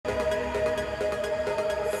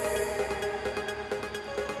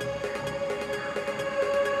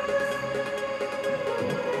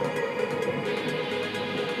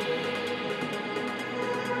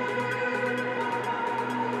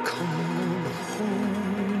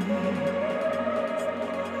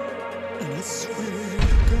swear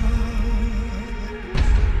to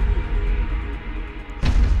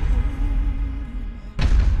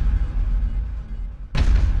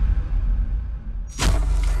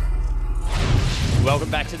Welcome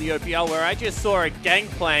back to the OPL, where I just saw a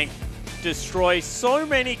Gangplank destroy so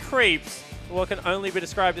many creeps, what can only be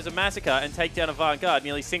described as a massacre, and take down Avant-Garde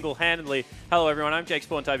nearly single-handedly. Hello everyone, I'm Jake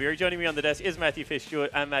Spawn Tiberi. Joining me on the desk is Matthew Fish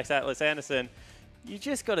Stewart and Max Atlas Anderson. You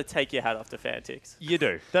just got to take your hat off to Fantix. You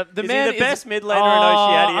do. The Is man he the best mid laner in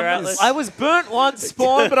I'm Oceania, Atlas? I was burnt once,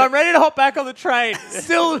 Spawn, but I'm ready to hop back on the train.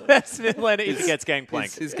 Still the best mid laner if he gets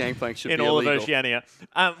Gangplank. His Gangplank should in be all illegal. of Oceania.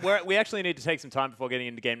 We actually need to take some time before getting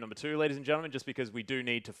into game number 2, ladies and gentlemen, just because we do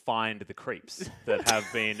need to find the creeps that have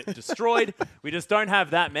been destroyed. We just don't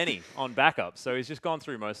have that many on backup, so he's just gone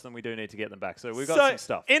through most of them. We do need to get them back, so we've got some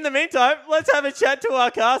stuff. In the meantime, let's have a chat to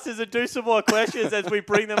our casters and do some more questions as we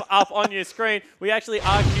bring them up on your screen. We actually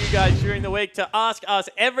asked you guys during the week to ask us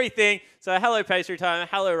everything. So hello Pastry Time,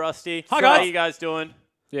 hello Rusty. Hi, How guys. are you guys doing?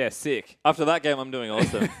 Yeah, sick. After that game, I'm doing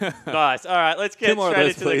awesome. Nice. All right, let's get Two more of straight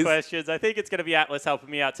those, into the please. questions. I think it's going to be Atlas helping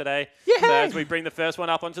me out today. Yay! So as we bring the first one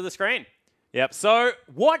up onto the screen. Yep. So,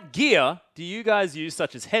 what gear do you guys use,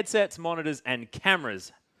 such as headsets, monitors, and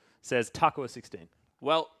cameras? Says Takua16.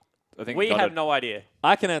 Well, I think we got have it. no idea.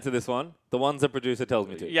 I can answer this one. The ones the producer tells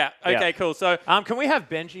me to. Yeah. Okay. Yeah. Cool. So Can we have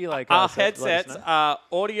Benji our let us headsets know? are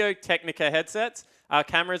Audio Technica headsets. Our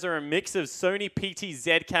cameras are a mix of Sony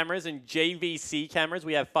PTZ cameras and JVC cameras.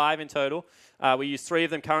 We have 5 in total. We use 3 of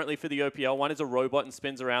them currently for the OPL. One is a robot and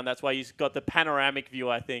spins around. That's why you got the panoramic view,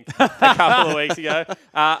 I think, a couple of weeks ago.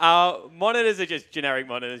 Our monitors are just generic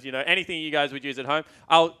monitors, you know, anything you guys would use at home.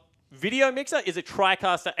 Our video mixer is a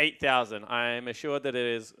TriCaster 8000. I'm assured that it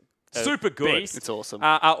is a Super good. beast. It's awesome.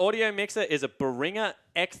 Our audio mixer is a Behringer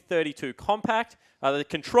X32 Compact. The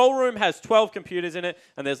control room has 12 computers in it,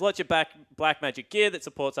 and there's lots of Blackmagic gear that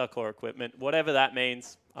supports our core equipment. Whatever that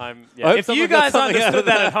means, hope If you someone got guys something out understood of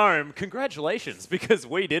that that. at home, congratulations, because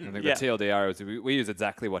we I didn't. think Yeah. the TLDR is we use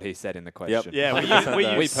exactly what he said in the question. Yeah, we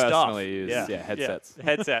we use stuff. personally use Yeah. headsets. Yeah,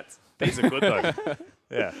 headsets. These are good, though.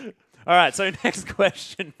 Yeah. All right, so next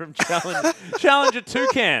question from Challenger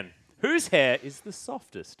Toucan. Whose hair is the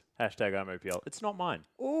softest? Hashtag I'm OPL. It's not mine.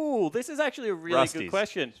 Ooh, this is actually a really Rusty's. good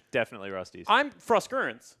question. Definitely Rusty's. I'm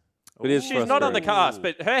Frostgurrens. It is She's not on the frustrating. cast,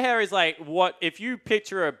 but her hair is like what if you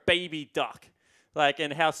picture a baby duck, like,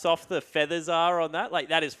 and how soft the feathers are on that. Like,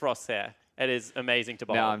 that is Frost's hair. It is amazing to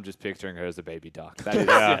behold. Now I'm just picturing her as a baby duck. That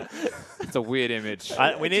is, it's a weird image.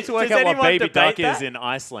 We need to work Does out what anyone baby debate duck is that? in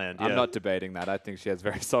Iceland. I'm yeah. not debating that. I think she has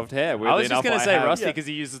very soft hair. I Weirdly was just enough, going to say have- Rusty Yeah. because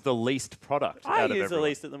he uses the least product I out of use the everyone.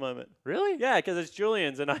 least at the moment. Really? Yeah, because it's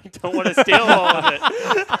Julian's, and I don't want to steal all of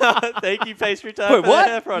it. Thank you, Pastry Time, Wait, for what? the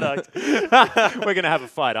hair product. We're going to have a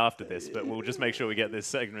fight after this, but we'll just make sure we get this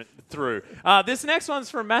segment through. This next one's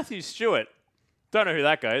from Matthew Stewart. Don't know who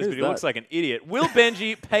that guy is, but he that? looks like an idiot. Will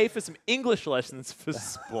Benji pay for some English lessons for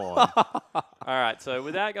Spawn? All right, so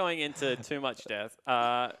without going into too much depth,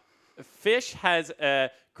 Fish has a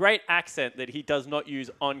great accent that he does not use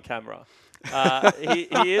on camera.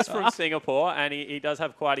 He is from Singapore, and he does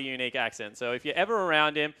have quite a unique accent. So if you're ever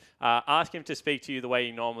around him, ask him to speak to you the way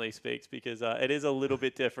he normally speaks, because it is a little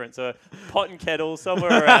bit different. So pot and kettle,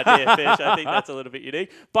 somewhere around here, Fish. I think that's a little bit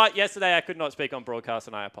unique. But yesterday I could not speak on broadcast,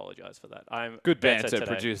 and I apologize for that. I'm Good better banter,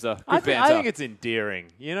 today. producer. Good I banter. think it's endearing.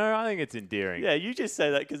 You know, I think it's endearing. Yeah, you just say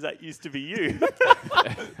that because that used to be you.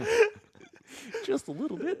 Just a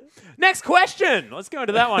little bit. Next question. Let's go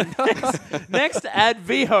into that one. Next,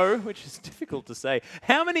 Adviho, which is difficult to say.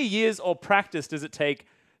 How many years or practice does it take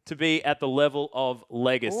to be at the level of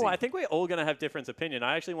Legacy? Oh, I think we're all going to have different opinion.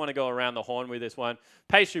 I actually want to go around the horn with this one.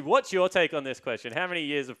 Pastry, what's your take on this question? How many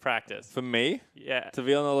years of practice? For me, Yeah. to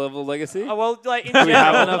be on the level of Legacy, Oh, well, like in do we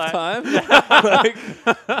have general, enough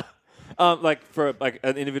like- time? Like for like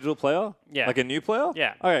an individual player? Yeah. Like a new player?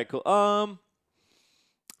 Yeah. Okay, cool.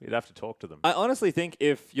 You'd have to talk to them. I honestly think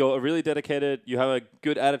if you're really dedicated, you have a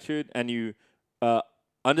good attitude, and you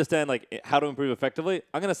understand like how to improve effectively,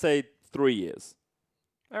 I'm gonna say 3 years.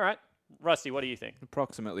 All right. Rusty, what do you think?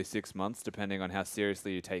 approximately 6 months, depending on how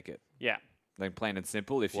seriously you take it. Yeah. Like plain and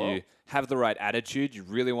simple, if Whoa. you have the right attitude, you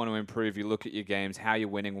really want to improve, you look at your games, how you're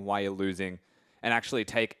winning, why you're losing, and actually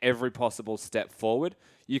take every possible step forward,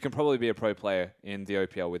 you can probably be a pro player in the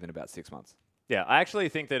OPL within about 6 months. Yeah, I actually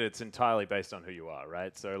think that it's entirely based on who you are,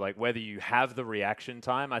 right? So, like, whether you have the reaction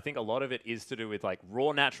time, I think a lot of it is to do with, like,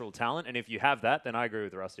 raw natural talent. And if you have that, then I agree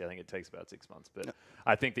with Rusty. I think it takes about 6 months. But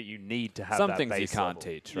I think that you need to have Some that things you base can't level.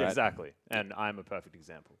 teach, Yeah, right? exactly. And I'm a perfect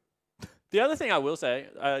example. The other thing I will say,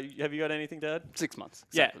 have you got anything to add? 6 months.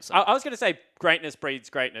 Yeah, exactly, so. I was going to say greatness breeds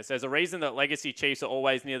greatness. There's a reason that Legacy Chiefs are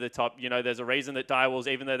always near the top. You know, there's a reason that Direwolves,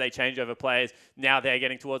 even though they change over players, now they're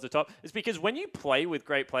getting towards the top. It's because when you play with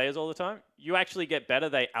great players all the time, you actually get better.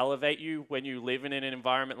 They elevate you when you live in an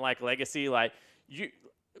environment like Legacy. Like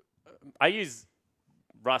I use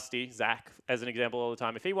Rusty, Zach, as an example all the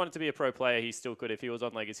time. If he wanted to be a pro player, he still could. If he was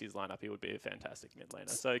on Legacy's lineup, he would be a fantastic mid laner.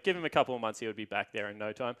 So give him a couple of months, he would be back there in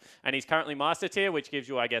no time. And he's currently Master Tier, which gives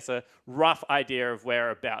you, I guess, a rough idea of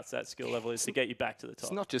whereabouts that skill level is to get you back to the top.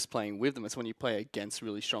 It's not just playing with them, it's when you play against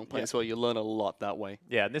really strong players. Well, you learn a lot that way.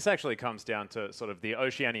 Yeah, and this actually comes down to sort of the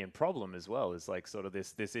Oceanian problem as well, is like sort of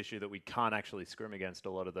this issue that we can't actually scrim against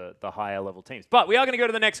a lot of the higher level teams. But we are going to go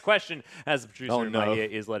to the next question, as the producer in my ear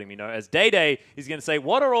is letting me know. As Day is going to say,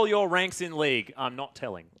 what are all your ranks in League? I'm not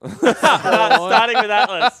telling. Starting with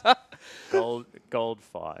Atlas. Gold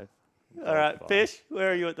 5. All right, Fish,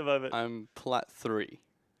 where are you at the moment? I'm Plat 3.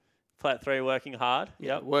 Plat 3, working hard.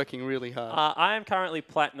 Yep. Working really hard. I am currently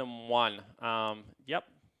Platinum 1. Yep.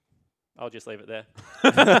 I'll just leave it there.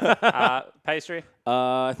 Pastry?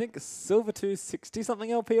 I think Silver 2, 60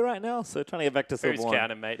 something LP right now. So trying to get back to Silver Who's 1.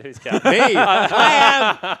 counting, mate? Who's counting? Me.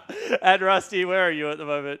 I am. And Rusty, where are you at the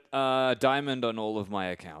moment? Diamond on all of my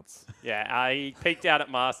accounts. Yeah, he peaked out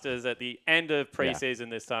at Masters at the end of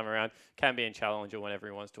preseason this time around. Can be in Challenger whenever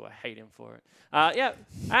he wants to. I hate him for it. Yeah,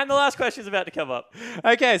 and the last question is about to come up.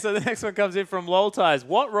 Okay, so the next one comes in from LolTies.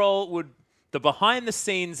 What role would the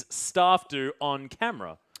behind-the-scenes staff do on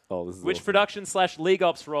camera? Oh, this is Which awesome. production/league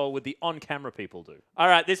ops role would the on-camera people do? All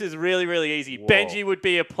right, this is really, really easy. Whoa. Benji would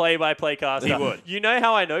be a play-by-play caster. He would. You know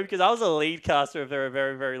how I know? Because I was a lead caster for a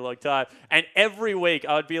very, very long time. And every week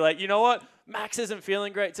I would be like, you know what? Max isn't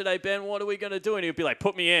feeling great today, Ben. What are we going to do? And he would be like,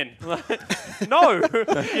 put me in. No.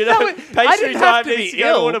 You know, pastry time needs to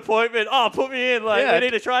go to an appointment. Oh, put me in. Like, we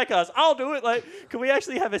need a try-cast. I'll do it. Like, can we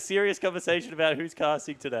actually have a serious conversation about who's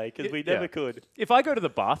casting today? Because we never could. If I go to the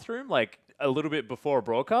bathroom, like, a little bit before a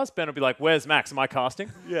broadcast, Ben will be like, where's Max? Am I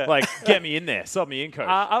casting? Yeah. Like, get me in there. Sub me in, coach.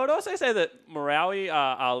 I would also say that Morawi,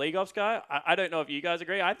 our League Ops guy, I don't know if you guys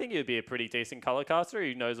agree. I think he'd be a pretty decent color caster.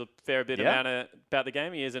 He knows a fair bit about the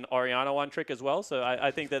game. He is an Oriana one trick as well, so I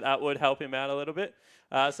think that would help him out a little bit.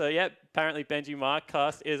 So, yeah, apparently Benji Mark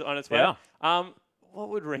cast is on its way. Yeah. What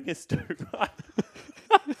would Ringers do?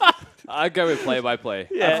 I'd go with play-by-play.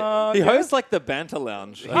 Yeah. He hosts like the banter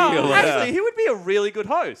lounge. Actually, he would be a really good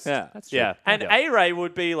host. Yeah. That's true. Yeah. And yeah. A-Ray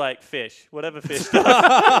would be like Fish, whatever Fish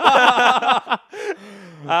does.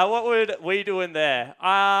 What would we do in there?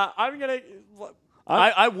 I'm going to...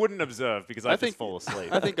 I wouldn't observe because I think just fall asleep.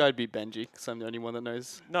 I think I'd be Benji because I'm the only one that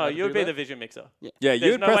knows. No, how to you would do be that. the vision mixer. Yeah, There's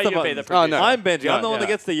you'd no press way the you'd be the buttons. producer. no. I'm Benji. I'm the one yeah. that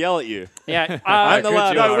gets to yell at you. Yeah, I'm the good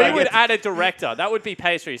loud job. one. we Right. would add a director. That would be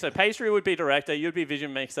Pastry. So Pastry would be director. You'd be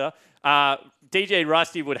vision mixer. DJ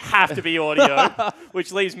Rusty would have to be audio,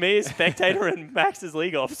 which leaves me as spectator and Max as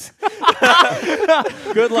league ops.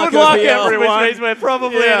 Good luck, Which means we're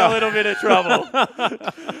probably in a little bit of trouble.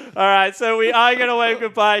 All right, so we are going to wave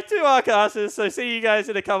goodbye to our casters. So see you guys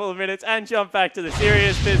in a couple of minutes and jump back to the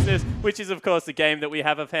serious business, which is, of course, the game that we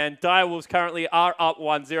have of hand. Direwolves currently are up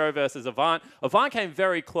 1-0 versus Avant. Avant came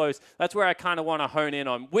very close. That's where I kind of want to hone in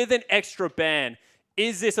on. With an extra ban,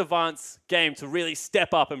 is this Avant's game to really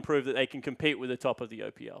step up and prove that they can compete with the top of the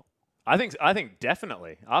OPL? I think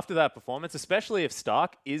definitely after that performance, especially if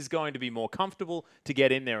Stark is going to be more comfortable to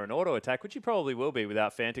get in there and auto attack, which he probably will be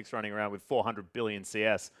without Fantix running around with 400 billion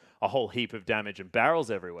CS, a whole heap of damage and barrels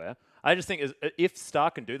everywhere. I just think if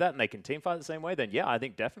Stark can do that and they can teamfight the same way, then yeah, I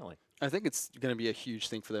think definitely. I think it's going to be a huge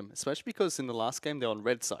thing for them, especially because in the last game they're on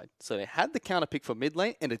red side. So they had the counter pick for mid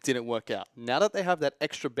lane and it didn't work out. Now that they have that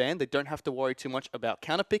extra ban, they don't have to worry too much about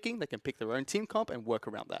counter picking. They can pick their own team comp and work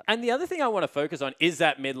around that. And the other thing I want to focus on is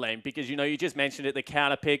that mid lane because, you know, you just mentioned it, the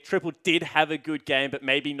counter pick. Triple did have a good game, but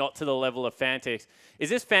maybe not to the level of Fantix. Is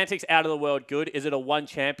this Fantix out of the world good? Is it a one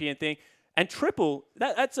champion thing? And Triple,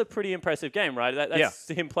 that's a pretty impressive game, right? That's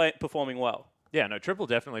him performing well. Yeah, no, Triple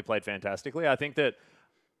definitely played fantastically. I think that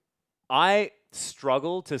I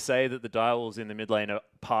struggle to say that the Direwolves in the mid lane are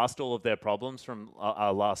past all of their problems from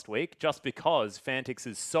last week just because Fantix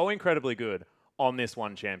is so incredibly good on this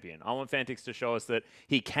one champion. I want Fantix to show us that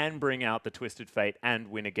he can bring out the Twisted Fate and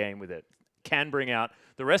win a game with it. Can bring out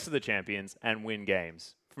the rest of the champions and win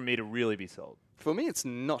games for me to really be sold. For me, it's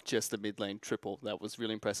not just the mid lane Triple that was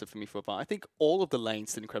really impressive for me for Avant. I think all of the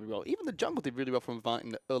lanes did incredibly well. Even the jungle did really well from Avant in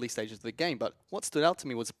the early stages of the game. But what stood out to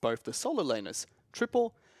me was both the solo laners,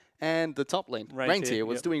 Triple, and the top lane, Reintier,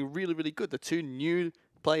 was doing really, really good. The two new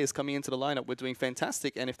players coming into the lineup were doing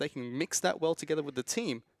fantastic. And if they can mix that well together with the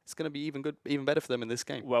team, it's going to be even better for them in this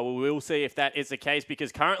game. Well, we will see if that is the case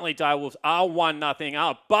because currently Direwolves are 1-0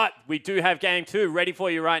 up, but we do have game 2 ready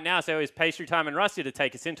for you right now. So it's Pastry Time and Rusty to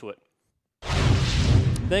take us into it.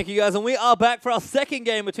 Thank you, guys. And we are back for our second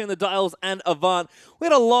game between the Dials and Avant. We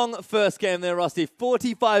had a long first game there, Rusty.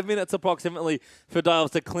 45 minutes approximately for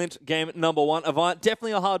Dials to clinch game number 1. Avant,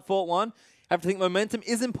 definitely a hard-fought one. I have to think momentum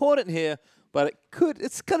is important here, but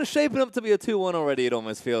it's kind of shaping up to be a 2-1 already, it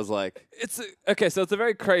almost feels like. Okay, so it's a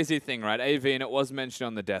very crazy thing, right? AV, and it was mentioned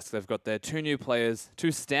on the desk, they've got their 2 new players, 2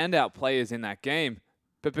 standout players in that game.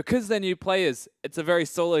 But because they're new players, it's a very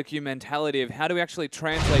solo queue mentality of how do we actually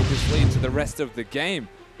translate this lead to the rest of the game?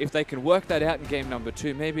 If they can work that out in game number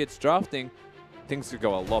 2, maybe it's drafting, things could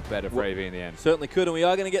go a lot better for AV in the end. Certainly could, and we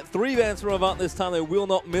are going to get 3 bans from Avant this time. They will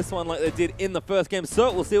not miss one like they did in the first game.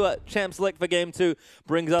 So we'll see what Champ Select for game 2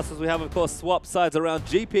 brings us as we have, of course, swap sides around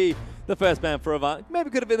GP, the first ban for Avant. Maybe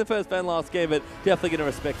could have been the first ban last game, but definitely going to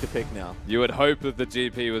respect the pick now. You would hope that the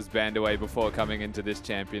GP was banned away before coming into this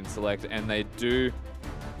Champion Select, and they do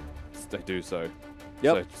so.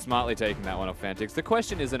 Yep. So smartly taking that one off Fantix. The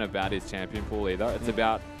question isn't about his champion pool either. It's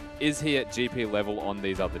about, is he at GP level on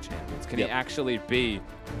these other champions? Can he actually be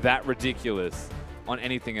that ridiculous on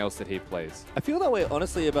anything else that he plays? I feel that way,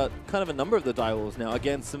 honestly, about kind of a number of the Direwolves now.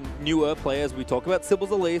 Again, some newer players. We talk about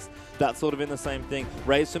Sybil's Elise. That's sort of in the same thing.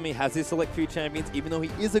 Raze, for me, has his select few champions. Even though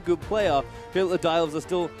he is a good player, I feel that the Direwolves are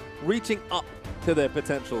still reaching up to their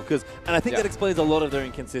potential. And I think that explains a lot of their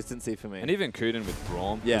inconsistency for me. And even Kuden with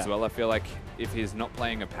Braum as well. I feel like if he's not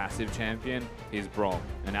playing a passive champion, he's Braum.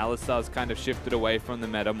 And Alistar's kind of shifted away from the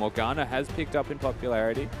meta. Morgana has picked up in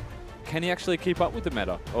popularity. Can he actually keep up with the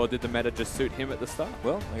meta? Or did the meta just suit him at the start?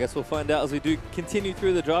 Well, I guess we'll find out as we do continue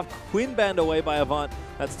through the draft. Quinn banned away by Avant.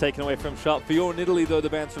 That's taken away from Sharp. Fiora and Italy, though, the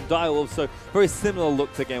bans from Direwolves. So very similar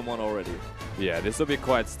look to game 1 already. Yeah, this will be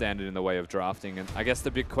quite standard in the way of drafting. And I guess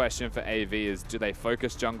the big question for AV is, do they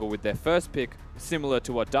focus jungle with their first pick, similar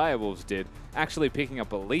to what Direwolves did, actually picking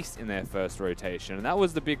up Elise in their first rotation? And that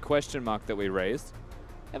was the big question mark that we raised.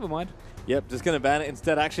 Never mind. Yep, just going to ban it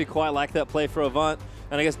instead. I actually quite like that play for Avant.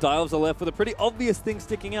 And I guess Direwolves are left with a pretty obvious thing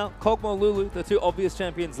sticking out. Kog'Maw, Lulu, the 2 obvious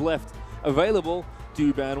champions left available. Do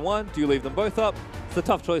you ban one? Do you leave them both up? It's a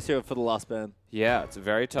tough choice here for the last ban. Yeah, it's a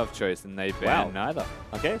very tough choice, and they ban neither.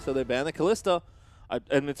 Okay, so they ban the Kalista.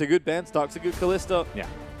 And it's a good ban. Stark's a good Kalista. Yeah.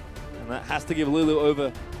 And that has to give Lulu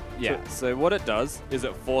over. Yeah, so what it does is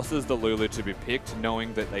it forces the Lulu to be picked,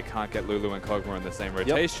 knowing that they can't get Lulu and Kog'Maw in the same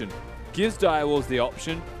rotation. Gives Direwolves the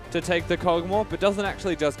option to take the Kog'Maw, but doesn't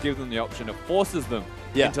actually just give them the option. It forces them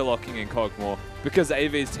into locking in Kog'Maw because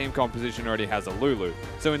AV's team composition already has a Lulu.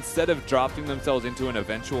 So instead of drafting themselves into an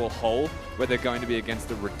eventual hole where they're going to be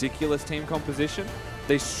against a ridiculous team composition,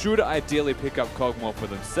 they should ideally pick up Kog'Maw for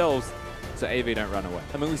themselves so AV don't run away.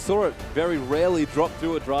 I mean, we saw it very rarely drop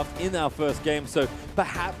through a draft in our first game, so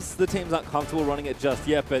perhaps the teams aren't comfortable running it just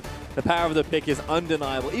yet, but the power of the pick is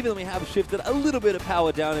undeniable. Even though we have shifted a little bit of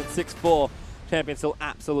power down in 6-4, Champion's still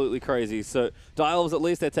absolutely crazy. So Direwolves, at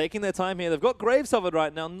least, they're taking their time here. They've got Graves covered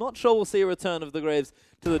right now. Not sure we'll see a return of the Graves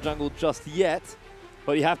to the jungle just yet,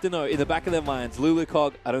 but you have to know, in the back of their minds, Lulu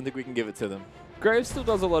Kog, I don't think we can give it to them. Graves still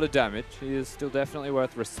does a lot of damage. He is still definitely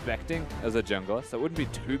worth respecting as a jungler, so it wouldn't be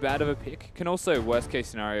too bad of a pick. Can also, worst case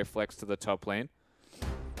scenario, flex to the top lane.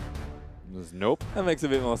 Nope. That makes a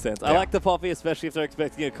bit more sense. I like the Poppy, especially if they're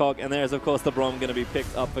expecting a Cog, and there's, of course, the Braum going to be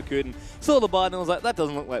picked up for Kuden. Saw the Bard and I was like, that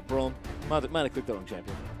doesn't look like Braum. Might have clicked the wrong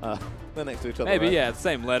champion. They're next to each other, Maybe, right? yeah,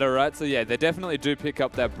 same letter, right? So yeah, they definitely do pick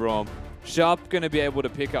up that Braum. Sharp going to be able to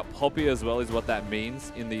pick up Poppy as well, is what that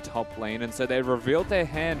means in the top lane, and so they revealed their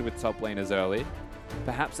hand with top laners early.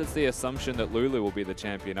 Perhaps it's the assumption that Lulu will be the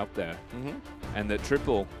champion up there, and that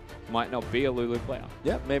Triple might not be a Lulu player.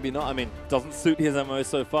 Yeah, maybe not. I mean, doesn't suit his MO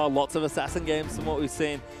so far. Lots of assassin games from what we've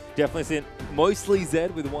seen. Definitely seen mostly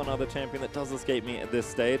Zed with one other champion that does escape me at this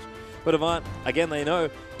stage. But Avant, again, they know,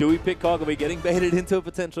 do we pick Cog? Are we getting baited into a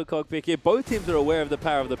potential Cog pick here? Both teams are aware of the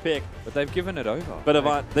power of the pick. But they've given it over. But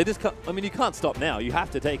Avant, they just can't, I mean, you can't stop now. You have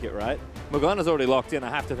to take it, right? Morgana's already locked in. I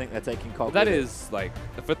have to think they're taking Cog. That is, like,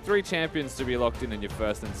 for 3 champions to be locked in your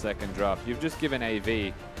first and second draft, you've just given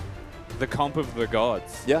AV the comp of the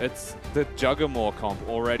gods. Yeah. It's the Juggernaut comp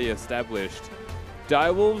already established.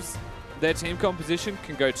 Direwolves, their team composition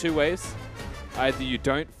can go 2 ways. Either you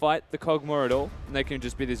don't fight the Kog'Maw at all, and they can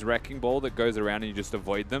just be this wrecking ball that goes around and you just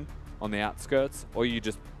avoid them on the outskirts, or you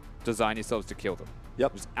just design yourselves to kill them.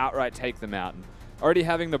 Yep. Just outright take them out. And already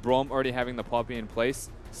having the Braum, already having the Poppy in place,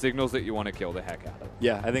 signals that you want to kill the heck out of them.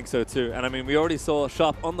 Yeah, I think so too. And I mean, we already saw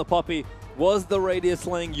Sharp on the Poppy was the Radius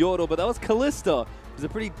slaying Yordle, but that was Kalista. It's a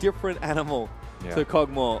pretty different animal to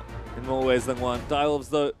Kog'Maw in more ways than one. Direwolves,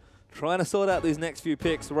 though, trying to sort out these next few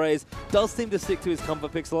picks. Raze does seem to stick to his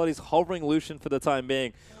comfort picks a lot. He's hovering Lucian for the time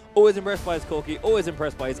being. Always impressed by his Corki, always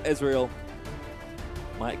impressed by his Ezreal.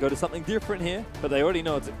 Might go to something different here, but they already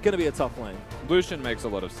know it's going to be a tough lane. Lucian makes a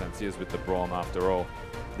lot of sense. He is with the Braum after all.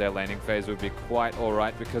 Their laning phase would be quite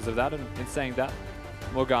alright because of that, and in saying that,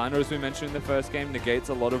 Morgana, as we mentioned in the first game, negates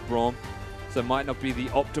a lot of Braum, so it might not be the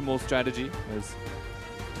optimal strategy, as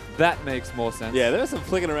that makes more sense. Yeah, there's some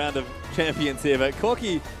flicking around of champions here, but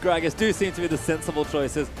Corki, Gragas do seem to be the sensible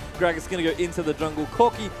choices. Gragas is going to go into the jungle.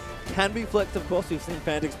 Corki can be flexed, of course. We've seen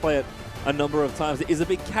Fantix play it a number of times. It is a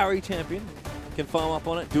big carry champion. Can farm up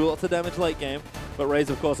on it, do lots of damage late game. But Raze,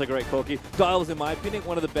 of course, a great Corki. Dials, in my opinion,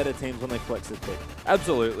 one of the better teams when they flex this pick.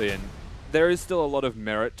 Absolutely, and there is still a lot of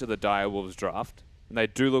merit to the Direwolves draft. And they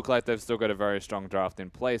do look like they've still got a very strong draft in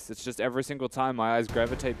place. It's just every single time my eyes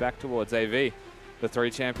gravitate back towards AV. The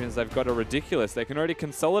 3 champions they've got are ridiculous. They can already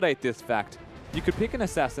consolidate this fact. You could pick an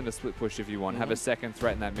assassin to split push if you want, have a second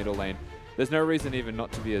threat in that middle lane. There's no reason even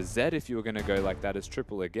not to be a Zed if you were going to go like that as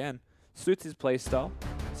triple again. Suits his playstyle.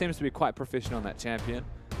 Seems to be quite proficient on that champion.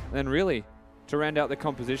 And then really, to round out the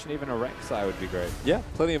composition, even a Rek'Sai would be great. Yeah,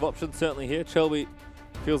 plenty of options certainly here. Chelby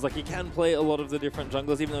feels like he can play a lot of the different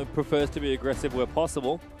junglers, even though he prefers to be aggressive where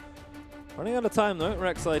possible. Running out of time though,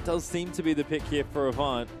 Rek'Sai does seem to be the pick here for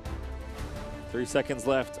Avant. 3 seconds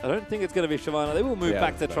left. I don't think it's going to be Shyvana. They will move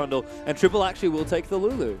back to Trundle, and Triple actually will take the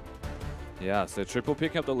Lulu. Yeah, so Triple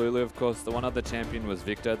picking up the Lulu, of course. The one other champion was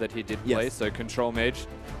Victor that he did play, so Control Mage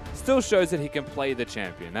still shows that he can play the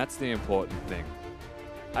champion. That's the important thing.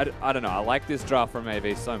 I don't know. I like this draft from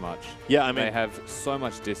AV so much. Yeah, I mean, they have so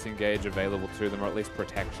much disengage available to them, or at least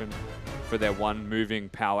protection for their one moving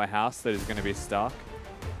powerhouse that is going to be Stark.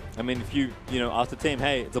 I mean, if you ask the team,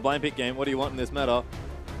 hey, it's a blind pick game, what do you want in this meta?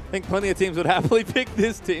 I think plenty of teams would happily pick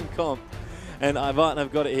this team comp. And Avant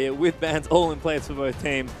have got it here with bans all in place for both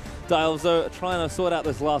teams. Dials, though, trying to sort out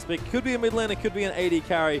this last pick. Could be a mid lane, it could be an AD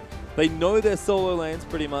carry. They know their solo lanes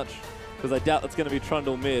pretty much, because I doubt that's going to be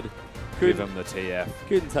Trundle mid. Give them the TF.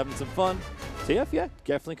 Kuden's having some fun. TF, yeah,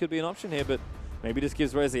 definitely could be an option here, but maybe just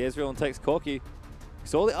gives Raze the Ezreal and takes Corki.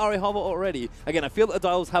 Saw the Ahri hover already. Again, I feel that the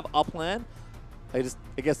Dials have a plan. I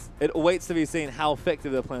guess it awaits to be seen how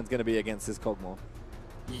effective their plan's going to be against this Kog'Maw.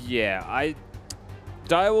 Yeah,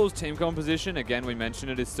 Direwolves' team composition, again, we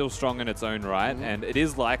mentioned it, is still strong in its own right, and it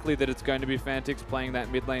is likely that it's going to be Fantix playing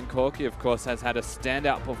that mid lane. Corki, of course, has had a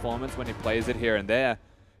standout performance when he plays it here and there.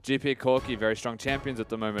 GP Corki, very strong champions at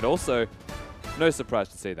the moment also. No surprise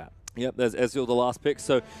to see that. Yep, there's Ezreal, the last pick.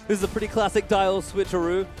 So this is a pretty classic Dial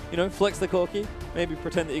switcheroo. Flex the Corki, maybe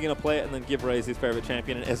pretend that you're going to play it, and then give Raze his favorite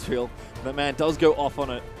champion in Ezreal. And that man does go off on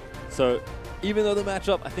it. So even though the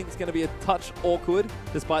matchup, I think, is going to be a touch awkward,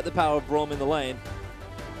 despite the power of Braum in the lane,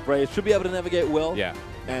 Raze should be able to navigate well. Yeah.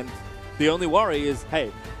 And the only worry is,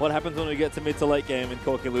 hey, what happens when we get to mid to late game and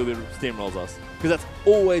Corki Lulu steamrolls us? Because that's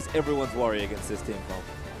always everyone's worry against this team comp.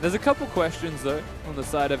 There's a couple questions, though, on the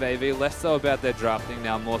side of AV. Less so about their drafting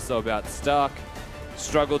now, more so about Stark.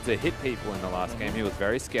 Struggled to hit people in the last game. He was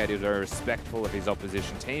very scared. He was very respectful of his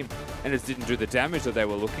opposition team and just didn't do the damage that they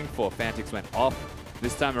were looking for. Fantix went off.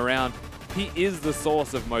 This time around, he is the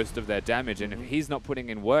source of most of their damage, and if he's not putting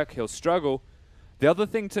in work, he'll struggle. The other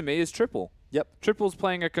thing to me is Triple. Yep. Triple's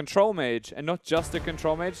playing a control mage, and not just a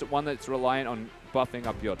control mage, but one that's reliant on buffing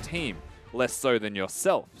up your team, less so than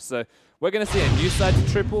yourself. So we're going to see a new side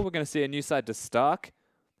to Triple. We're going to see a new side to Stark.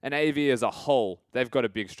 And AV as a whole, they've got a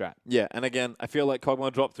big strat. Yeah, and again, I feel like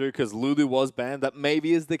Kog'Maw dropped through because Lulu was banned. That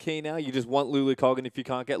maybe is the key now. You just want Lulu Kog, and if you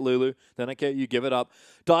can't get Lulu, then okay, you give it up.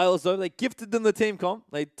 Dials, though, they gifted them the team comp.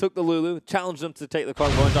 They took the Lulu, challenged them to take the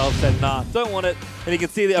Kog'Maw, and Dials said, nah, don't want it. And you can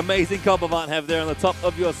see the amazing comp Avant have there on the top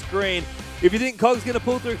of your screen. If you think Kog's going to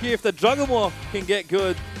pull through here, if the Juggernaut can get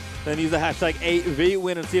good, then use the hashtag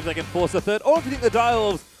AVWin and see if they can force a third. Or if you think the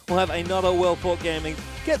Dials will have another well-fought game and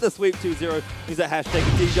get the sweep 2-0, use that hashtag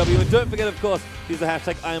DW. And don't forget, of course, use the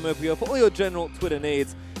hashtag IamOPO for all your general Twitter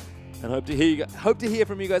needs. And hope to hear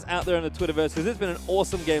from you guys out there in the Twitterverse, because it's been an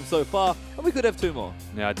awesome game so far, and we could have 2 more.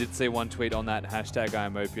 Now, I did see one tweet on that hashtag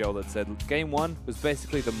IamOPL that said Game 1 was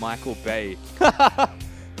basically the Michael Bay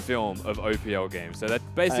film of OPL games. So that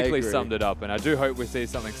basically summed it up, and I do hope we see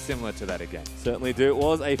something similar to that again. Certainly do. It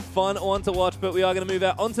was a fun one to watch, but we are going to move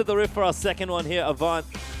out onto the Rift for our second one here. Avant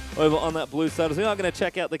over on that blue side. So we are going to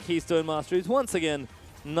check out the Keystone Masteries. Once again,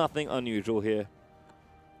 nothing unusual here.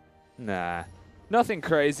 Nah, nothing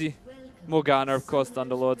crazy. Morgana, of course,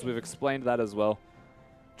 Thunderlords. We've explained that as well.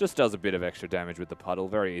 Just does a bit of extra damage with the puddle.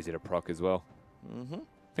 Very easy to proc as well.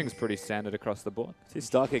 Things pretty standard across the board. See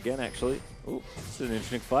Stark again, actually. Ooh, this is an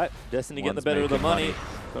interesting fight. Destiny getting the One's better of the making money,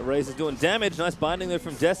 but Raze is doing damage. Nice binding there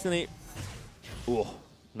from Destiny. Ooh,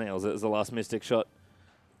 nails it as the last Mystic shot.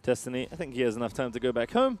 Destiny, I think he has enough time to go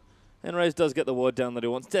back home. And Raze does get the ward down that he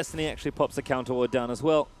wants. Destiny actually pops a counter ward down as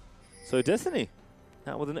well. So Destiny,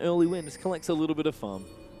 out with an early win, just collects a little bit of farm.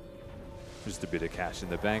 Just a bit of cash in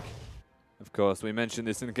the bank. Of course, we mentioned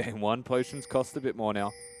this in game 1. Potions cost a bit more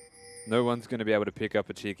now. No one's going to be able to pick up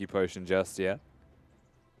a cheeky potion just yet.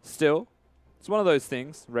 Still, it's one of those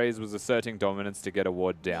things. Raze was asserting dominance to get a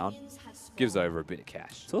ward down. Gives over a bit of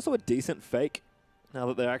cash. It's also a decent fake now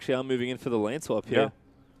that they actually are moving in for the lane swap here. Yeah.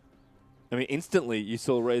 I mean, instantly you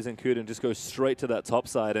saw Raze and Kuden just go straight to that top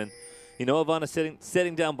side. And you know Ivana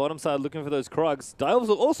setting down bottom side looking for those Krugs. Direwolves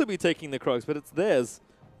will also be taking the Krugs, but it's theirs.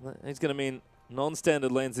 He's going to mean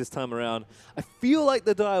non-standard lanes this time around. I feel like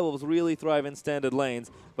the Direwolves really thrive in standard lanes,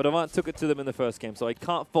 but Avant took it to them in the first game, so I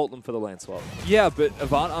can't fault them for the lane swap. Yeah, but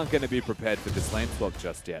Avant aren't going to be prepared for this lane swap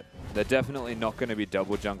just yet. They're definitely not going to be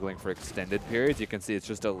double jungling for extended periods. You can see it's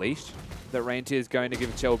just a leash that Reindeer is going to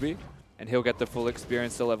give Chelby, and he'll get the full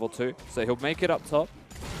experience to level 2. So he'll make it up top,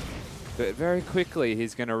 but very quickly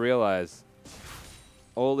he's going to realize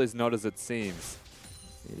all is not as it seems.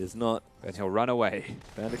 It is not. And he'll run away.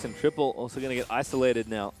 Bandix and Triple also going to get isolated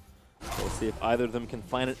now. We'll see if either of them can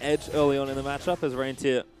find an edge early on in the matchup, as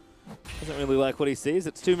Reindeer doesn't really like what he sees.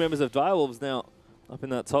 It's 2 members of Direwolves now up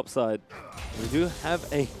in that top side. We do have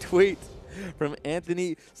a tweet from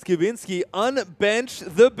Anthony Skibinski.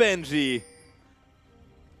 Unbench the Benji.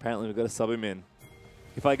 Apparently we've got to sub him in.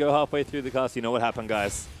 If I go halfway through the cast, you know what happened,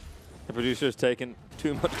 guys. The producer's taken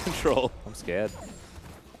too much control. I'm scared.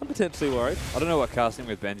 I'm potentially worried. I don't know what casting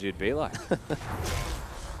with Benji would be like.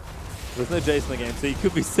 There's no Jace in the game, so he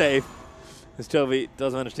could be safe. As Chelby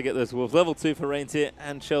does manage to get those wolves. Level 2 for Reindeer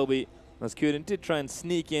and Chelby. As Kuden did try and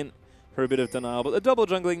sneak in for a bit of denial. But the double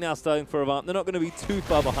jungling now starting for Avant. They're not going to be too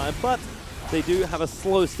far behind, but they do have a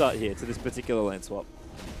slow start here to this particular lane swap.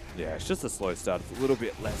 Yeah, it's just a slow start. It's a little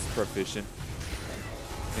bit less proficient.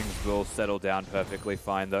 Things will settle down perfectly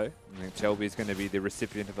fine, though. I think Chelby's going to be the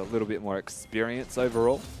recipient of a little bit more experience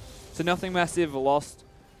overall. So nothing massive lost,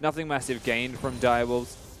 nothing massive gained from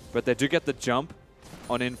Direwolves, but they do get the jump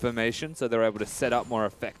on information, so they're able to set up more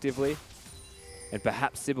effectively. And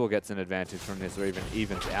perhaps Sybil gets an advantage from this, or even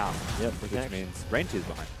evens out. Yep, which means Reindeer's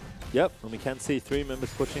behind. Yep, and we can see 3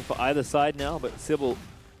 members pushing for either side now, but Sybil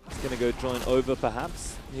is going to go join over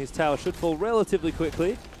perhaps. His tower should fall relatively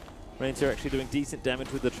quickly. Reindeer actually doing decent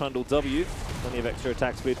damage with the Trundle W. Plenty of extra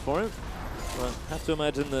attack speed for him. Well, I have to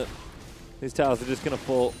imagine that these towers are just going to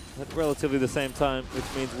fall at relatively the same time, which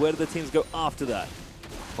means where do the teams go after that?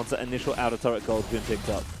 Once that initial outer turret gold's been picked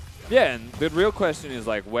up. Yeah, and the real question is,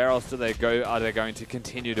 like, where else do they go? Are they going to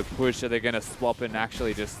continue to push? Are they going to swap and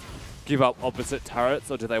actually just give up opposite turrets?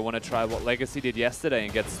 Or do they want to try what Legacy did yesterday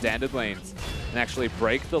and get standard lanes and actually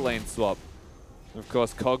break the lane swap? Of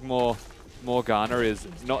course, Kog'Maw Morgana is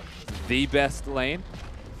not the best lane,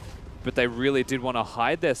 but they really did want to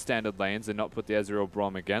hide their standard lanes and not put the Ezreal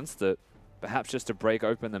Braum against it, perhaps just to break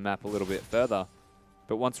open the map a little bit further.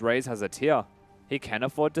 But once Raze has a tier, he can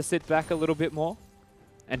afford to sit back a little bit more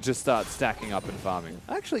and just start stacking up and farming.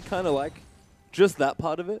 I actually kind of like just that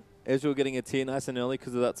part of it. Ezreal getting a tier nice and early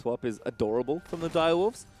because of that swap is adorable from the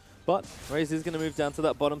Direwolves. But Raze is going to move down to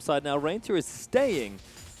that bottom side now. Reindeer is staying,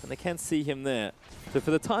 and they can see him there. So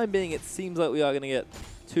for the time being, it seems like we are going to get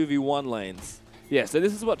 2v1 lanes. Yeah, so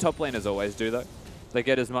this is what top laners always do, though. They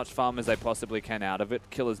get as much farm as they possibly can out of it,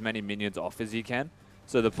 kill as many minions off as you can,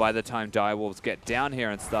 so that by the time Direwolves get down here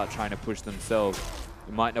and start trying to push themselves,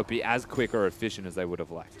 it might not be as quick or efficient as they would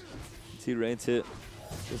have liked. See Reindeer,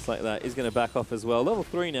 just like that, is going to back off as well. Level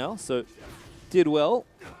 3 now, so did well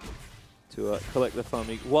to collect the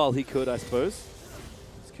farming while he could, I suppose.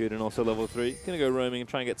 Kuden also level 3. Going to go roaming and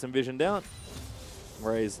try and get some vision down.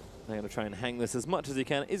 Raze, they're going to try and hang this as much as he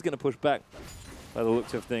can. He's going to push back by the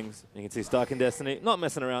looks of things. You can see Stark and Destiny not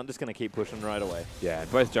messing around, just going to keep pushing right away. Yeah,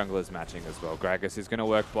 and both junglers matching as well. Gragas is going to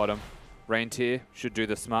work bottom. Reindeer should do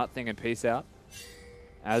the smart thing and peace out,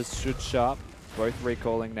 as should Sharp. Both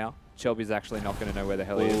recalling now. Shelby's actually not going to know where the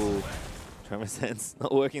hell he is. Tremor Sense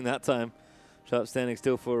not working that time. Sharp standing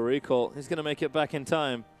still for a recall. He's going to make it back in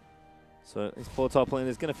time. So his poor top lane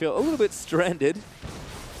is going to feel a little bit stranded,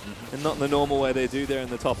 and not in the normal way they do there in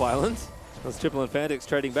the top island. That's Triple and Fantix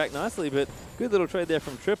trading back nicely, but good little trade there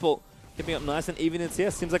from Triple. Keeping up nice and even in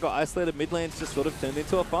CS. Seems like our isolated mid lane's just sort of turned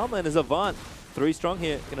into a farmland as Avant. 3 strong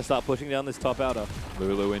here, going to start pushing down this top outer.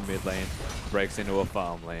 Lulu in mid lane breaks into a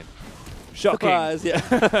farm lane. Shocking. Surprise,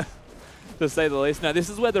 yeah. To say the least. Now, this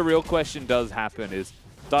is where the real question does happen is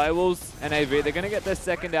Direwolves and AV, they're going to get their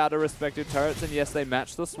second outer respective turrets, and yes, they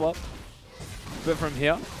match the swap. But from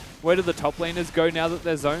here, where do the top laners go now that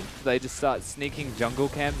they're zoned? They just start sneaking jungle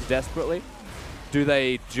camps desperately. Do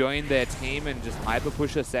they join their team and just hyper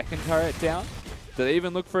push a second turret down? Do they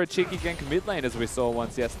even look for a cheeky gank mid lane as we saw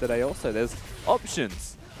once yesterday also? There's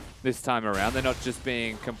options this time around. They're not just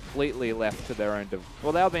being completely left to their own...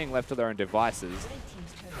 Well, they are being left to their own devices,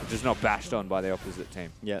 just not bashed on by the opposite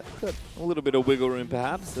team. Yeah, got a little bit of wiggle room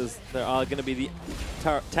perhaps, as there are going to be the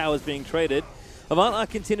towers being traded. Avant are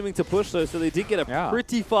continuing to push though, so they did get a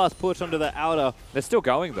pretty fast push onto the outer. They're still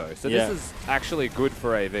going though, so this is actually good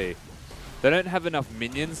for AV. They don't have enough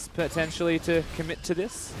minions potentially to commit to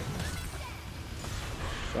this.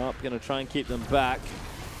 Sharp going to try and keep them back.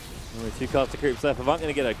 Only 2 caster creeps left. Avant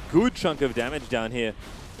going to get a good chunk of damage down here.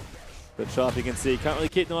 But Sharp, you can see, can't really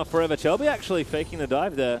keep them up forever. Chelby actually faking the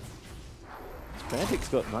dive there. Fantic's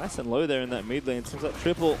got nice and low there in that mid lane. Seems like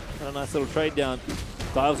Triple got a nice little trade down.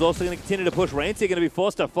 Dial's also going to continue to push. Raincy going to be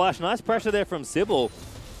forced to flash. Nice pressure there from Sybil.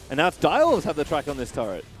 And now it's Direwolves have the track on this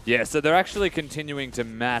turret. Yeah, so they're actually continuing to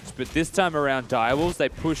match, but this time around Direwolves, they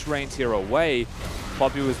push Reintier away.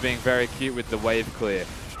 Poppy was being very cute with the wave clear.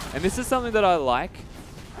 And this is something that I like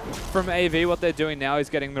from AV. What they're doing now is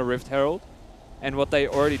getting the Rift Herald. And what they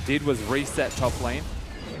already did was reset top lane.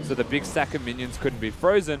 So the big stack of minions couldn't be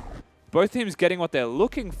frozen. Both teams getting what they're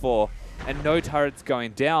looking for and no turrets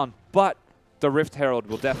going down. But the Rift Herald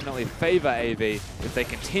will definitely favor AV if they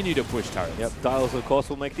continue to push turrets. Yep, Dials, of course,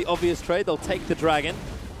 will make the obvious trade. They'll take the Dragon,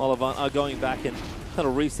 while Avant are going back and kind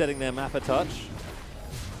of resetting their map a touch.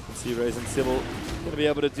 You can see Raze and Sybil going to be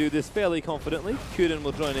able to do this fairly confidently. Kuden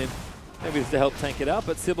will join in, maybe just to help tank it out,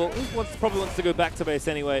 but Sybil probably wants to go back to base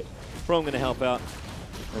anyway. Braum going to help out,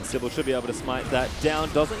 and Sybil should be able to smite that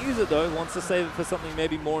down. Doesn't use it though, wants to save it for something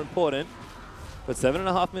maybe more important. But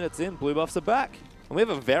 7.5 minutes in, blue buffs are back. And we have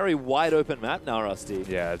a very wide open map now, Rusty.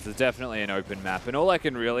 Yeah, it's definitely an open map. And all I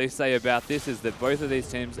can really say about this is that both of these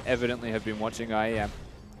teams evidently have been watching IEM.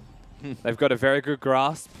 They've got a very good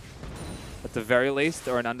grasp, at the very least,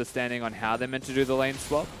 or an understanding on how they're meant to do the lane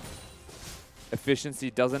swap. Efficiency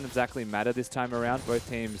doesn't exactly matter this time around. Both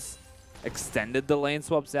teams extended the lane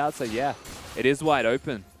swaps out, so yeah, it is wide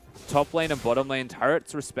open. Top lane and bottom lane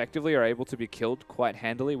turrets, respectively, are able to be killed quite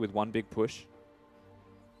handily with one big push.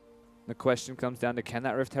 The question comes down to, can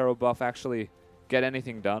that Rift Herald buff actually get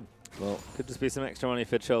anything done? Well, could just be some extra money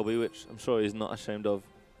for Chelby, which I'm sure he's not ashamed of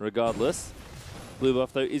regardless. Blue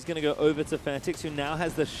buff, though, is going to go over to Fantix, who now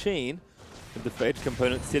has the Sheen with the Phage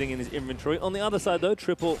component sitting in his inventory. On the other side, though,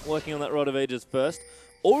 Triple working on that Rod of Ages first.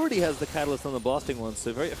 Already has the Catalyst on the blasting one,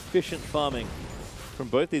 so very efficient farming from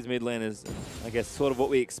both these mid laners. I guess sort of what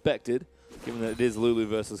we expected, given that it is Lulu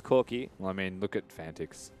versus Corki. Well, I mean, look at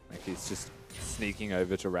Fantix. Like, he's just sneaking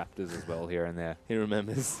over to Raptors as well here and there. He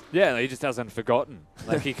remembers. Yeah, he just hasn't forgotten.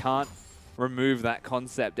 Like, he can't remove that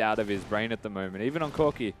concept out of his brain at the moment. Even on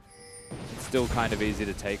Corki, it's still kind of easy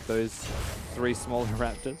to take those 3 smaller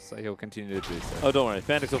Raptors, so he'll continue to do so. Oh, don't worry.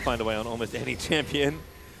 Fantix will find a way on almost any champion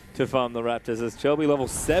to farm the Raptors, as Chelby level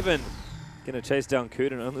 7 going to chase down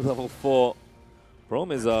Kuden, only level 4.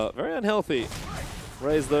 Braum is very unhealthy.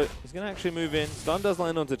 Raze, though, he's going to actually move in. Stun does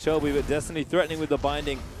land onto Chelby, but Destiny threatening with the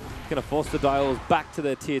binding. Going to force the Dials back to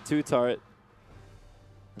their tier 2 turret.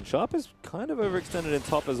 And Sharp is kind of overextended in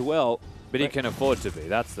top as well. But he can afford to be,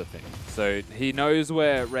 that's the thing. So he knows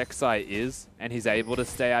where Rek'Sai is, and he's able to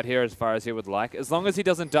stay out here as far as he would like, as long as he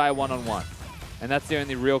doesn't die one-on-one. And that's the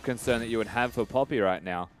only real concern that you would have for Poppy right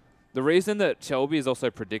now. The reason that Chelby is also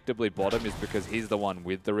predictably bottom is because he's the one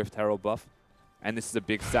with the Rift Herald buff. And this is a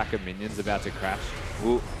big stack of minions about to crash.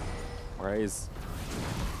 Ooh. Raze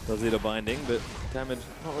does need a binding, but damage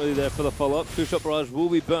not really there for the follow-up. Two-shot barrage will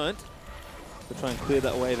be burnt to try and clear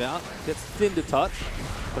that wave out. Gets thin to touch,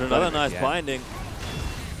 but another nice binding.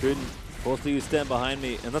 Kuden forced to use stand behind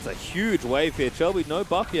me, and that's a huge wave here. Chelby, no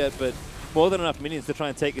buff yet, but more than enough minions to try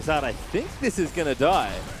and take this out. I think this is going to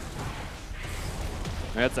die.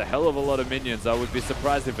 That's a hell of a lot of minions. I would be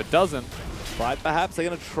surprised if it doesn't. Fight perhaps. They're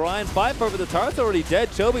going to try and fight for it, but the turret's already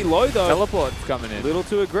dead. Chelby low though. Teleport's coming in. A little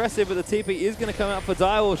too aggressive, but the TP is going to come out for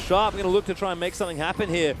Dial. Sharp going to look to try and make something happen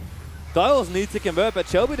here. Dials needs to convert, but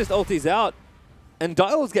Chelby just ulties out, and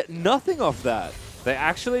Dials get nothing off that. They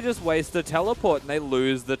actually just waste the teleport and they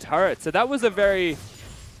lose the turret. So that was a very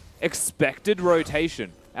expected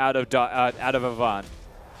rotation out of Avant.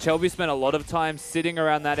 Chelby spent a lot of time sitting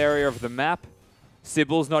around that area of the map.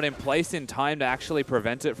 Sybil's not in place in time to actually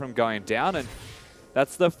prevent it from going down, and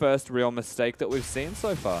that's the first real mistake that we've seen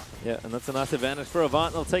so far. Yeah, and that's a nice advantage for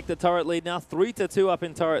Avant. They'll take the turret lead now, 3-2 up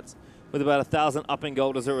in turrets, with about 1,000 up in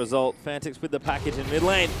gold as a result. Fantix with the package in mid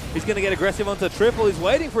lane. He's going to get aggressive onto Triple. He's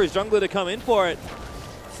waiting for his jungler to come in for it.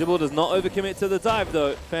 Sybil does not overcommit to the dive,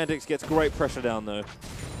 though. Fantix gets great pressure down, though.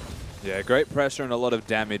 Yeah, great pressure and a lot of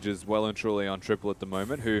damage is well and truly on Triple at the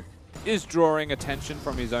moment, who is drawing attention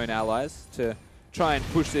from his own allies to try and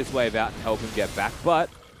push this wave out and help him get back, but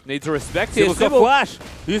needs to respect here. Sibyl's got flash.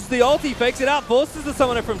 Uses the ulti, fakes it out, forces the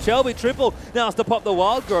summoner from Chelby. Triple now has to pop the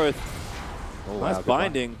wild growth. Oh, Nice wow,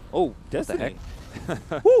 binding. Oh, Destiny.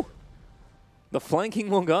 heck? Woo! The flanking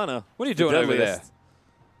Morgana. What are you doing over there?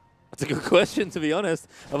 That's a good question, to be honest.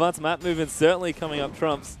 Advanced map movement certainly coming up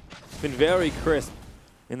trumps. Been very crisp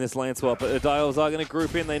in this lane swap, but the Dials are going to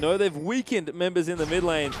group in. They know they've weakened members in the mid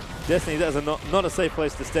lane. Destiny, that's not a safe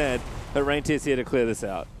place to stand, but Reintear's here to clear this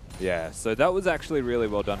out. Yeah, so that was actually really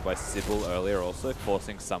well done by Sybil earlier also,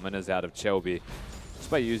 forcing summoners out of Chelby just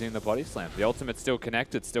by using the body slam. The ultimate's still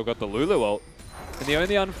connected, still got the Lulu ult. And the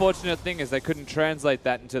only unfortunate thing is they couldn't translate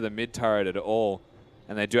that into the mid turret at all.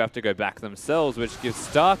 And they do have to go back themselves, which gives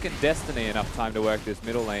Stark and Destiny enough time to work this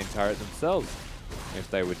middle lane turret themselves,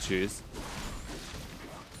 if they would choose.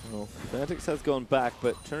 Well, Fnatic has gone back,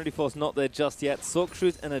 but Trinity Force not there just yet.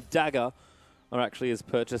 Sorkshoot and a dagger are actually his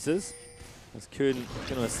purchases. As Kuhn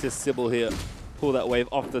going to assist Sybil here, pull that wave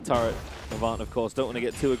off the turret. Avant, of course, don't want to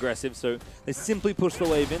get too aggressive, so they simply push the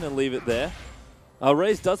wave in and leave it there.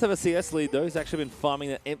 Raze does have a CS lead, though. He's actually been farming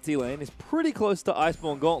that empty lane. He's pretty close to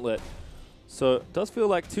Iceborne Gauntlet. So it does feel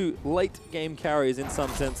like two late game carries in some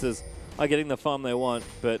senses are getting the farm they want.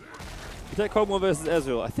 But you take Kog'Maw versus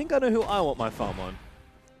Ezreal. I think I know who I want my farm on.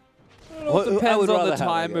 It all depends on the have,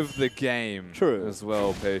 time of the game. True. As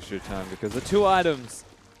well, Paishu time, because the two items,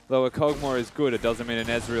 though a Kog'Maw is good, it doesn't mean an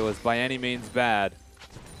Ezreal is by any means bad.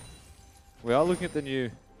 We are looking at the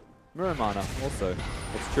new Muramana also.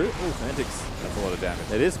 That's true. Oh, Fantix. That's a lot of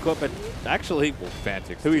damage. It is quite, but actually, Well,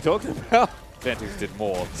 Fantix. who are we talking about? Fantix did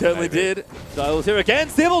more. Certainly maybe. did. Dials here again.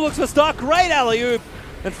 Sybil looks for Stark. Great alley-oop.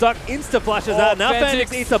 And Stark insta-flashes out. Now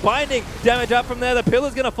Fantix eats a binding. Damage up from there. The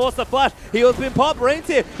pillar's going to force the flash. Heal's been popped.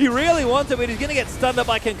 Reintear, he really wants it, but he's going to get stunned up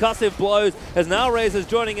by concussive blows as now Raze is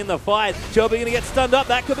joining in the fight. Shelby going to get stunned up.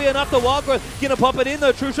 That could be enough. The wild growth going to pop it in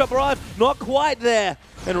though. True Shot Barrage not quite there.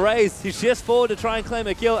 And Raze, he shifts forward to try and claim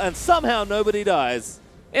a kill, and somehow nobody dies.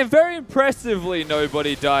 And very impressively,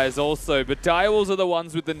 nobody dies also, but Direwolves are the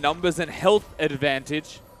ones with the numbers and health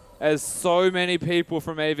advantage, as so many people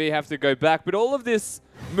from AV have to go back. But all of this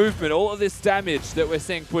movement, all of this damage that we're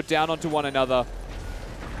seeing put down onto one another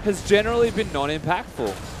has generally been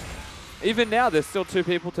non-impactful. Even now, there's still two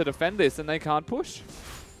people to defend this, and they can't push.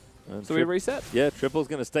 And So we reset. Yeah, Triple's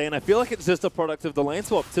going to stay, and I feel like it's just a product of the lane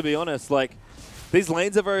swap, to be honest. Like, these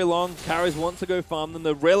lanes are very long. Carries want to go farm them.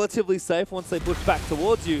 They're relatively safe once they push back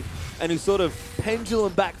towards you, and you sort of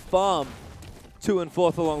pendulum back farm to and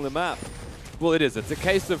forth along the map. Well, it is. It's a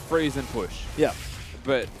case of freeze and push. Yeah.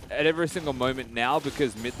 But at every single moment now,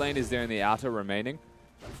 because mid lane is there in the outer remaining,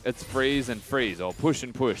 it's freeze and freeze, or push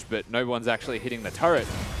and push, but no one's actually hitting the turret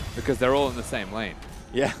because they're all in the same lane.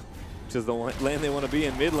 Yeah, which is the lane they want to be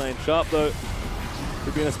in mid lane. Sharp, though,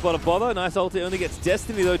 could be in a spot of bother. Nice ulti, only gets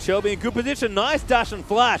Destiny, though. Chelby in good position. Nice dash and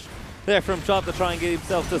flash there from Sharp to try and get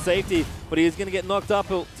himself to safety, but he is going to get knocked up.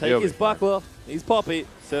 He'll take his buckler. He's Poppy.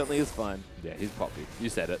 Certainly is fine. Yeah, he's Poppy. You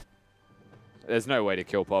said it. There's no way to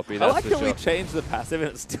kill Poppy, I that's like for that sure. we changed the passive,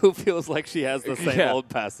 and it still feels like she has the same Yeah. old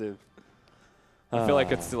passive. I feel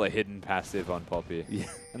like it's still a hidden passive on Poppy. Yeah.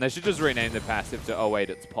 And they should just rename the passive to, oh wait,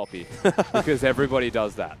 it's Poppy. Because everybody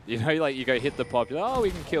does that. You know, like you go hit the Poppy, oh,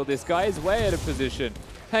 we can kill this guy, he's way out of position.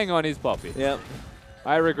 Hang on, he's Poppy. Yep.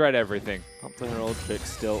 I regret everything. Up to her old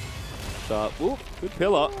tricks still. Sharp. Ooh, good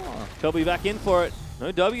pillar. Shelby back in for it.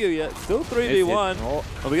 No W yet. Still 3v1. Oh.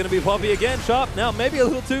 Are we going to be Poppy again? Sharp now maybe a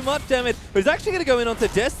little too much damage, but he's actually going to go in onto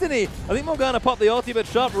Destiny. I think Morgana popped the ulti, but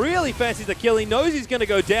Sharp really fancies the kill. He knows he's going to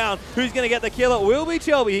go down. Who's going to get the kill? It will be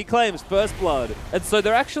Chelby. He claims first blood. And so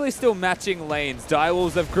they're actually still matching lanes.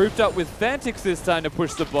 Direwolves have grouped up with Fantix this time to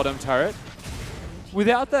push the bottom turret.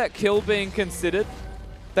 Without that kill being considered,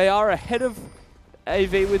 they are ahead of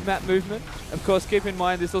AV with map movement. Of course, keep in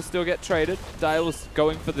mind this will still get traded. Direwolves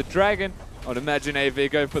going for the Dragon. I would imagine AV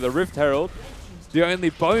going for the Rift Herald. The only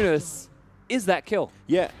bonus is that kill.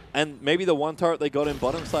 Yeah, and maybe the one turret they got in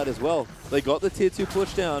bottom side as well. They got the tier 2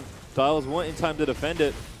 push down. Dials weren't in time to defend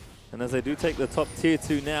it. And as they do take the top tier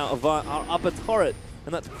 2 now, Avant are up a turret.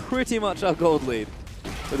 And that's pretty much our gold lead,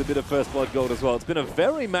 with a bit of first blood gold as well. It's been a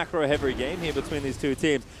very macro-heavy game here between these two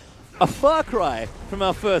teams. A far cry from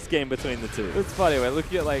our first game between the two. It's funny, we're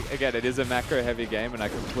looking at, like, again, it is a macro-heavy game, and I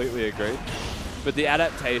completely agree. But the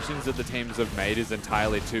adaptations that the teams have made is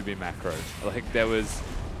entirely to be macro. Like, there was,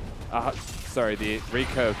 the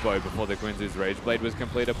recurve bow before the Guinsoo's Rage Blade was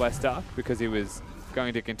completed by Stark, because he was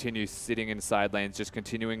going to continue sitting in side lanes, just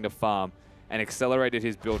continuing to farm, and accelerated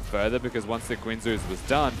his build further, because once the Guinsoo's was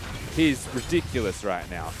done, he's ridiculous right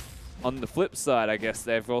now. On the flip side, I guess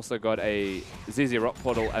they've also got a ZZ Rock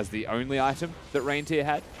Portal as the only item that Reindeer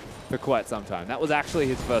had for quite some time. That was actually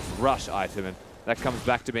his first rush item, and that comes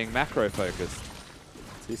back to being macro focused.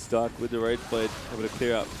 See Stark with the Rage Blade able to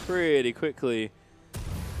clear out pretty quickly.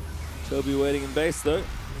 Toby waiting in base though.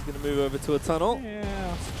 He's going to move over to a tunnel.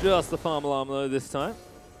 Yeah. It's just the farm alarm though this time.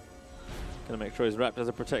 Going to make sure his Raptors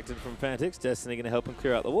are protected from Fantix. Destiny going to help him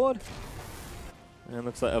clear out the ward. And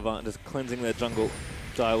looks like Avant just cleansing their jungle.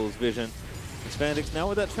 Direwolf's vision. Fantix now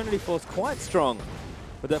with that Trinity Force quite strong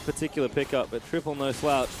with that particular pickup, but triple no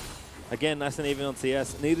slouch. Again, nice and even on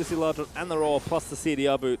CS. Need to see Large and the Roar plus the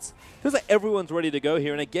CDR boots. Feels like everyone's ready to go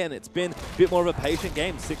here, and again, it's been a bit more of a patient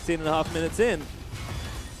game, 16.5 minutes in.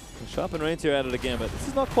 And Sharp and Reindeer at it again, but this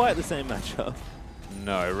is not quite the same matchup.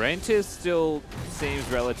 No, Reindeer still seems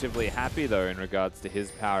relatively happy though in regards to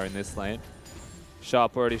his power in this lane.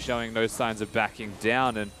 Sharp already showing no signs of backing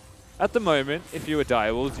down, and at the moment, if you were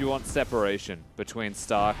Direwolves, you want separation between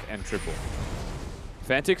Stark and Triple.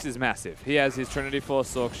 Fantix is massive. He has his Trinity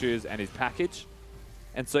Force, Sork Shoes, and his package.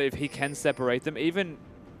 And so if he can separate them, even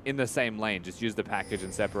in the same lane, just use the package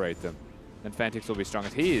and separate them, then Fantix will be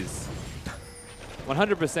strongest. He is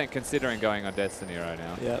 100% considering going on Destiny right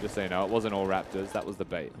now. Yep. Just so you know, it wasn't all Raptors. That was the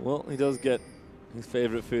bait. Well, he does get his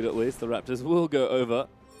favorite food at least. The Raptors will go over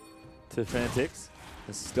to Fantix.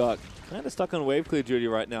 And Stark kind of stuck on wave clear duty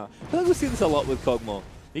right now. I feel like we see this a lot with Kog'Maw.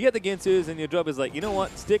 You get the Ginsus and your job is like, you know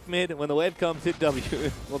what, stick mid, and when the wave comes, hit W.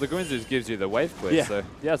 Well, the Ginsus gives you the wave clear, Yeah. so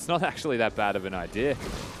yeah, it's not actually that bad of an idea.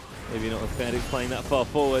 Maybe not with Fantix playing that far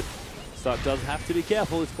forward. Stark does have to be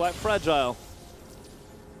careful, he's quite fragile.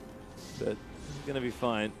 But he's going to be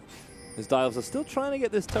fine. His Dials are still trying to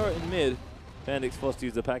get this turret in mid. Fantix forced to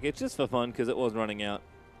use the package just for fun because it was running out.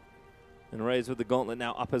 And Raze with the gauntlet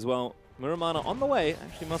now up as well. Muramana on the way,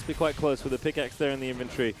 actually must be quite close with a pickaxe there in the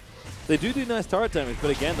inventory. They do nice turret damage,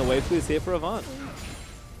 but again, the wave clear's here for Avant.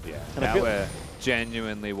 Yeah, And I now feel- we're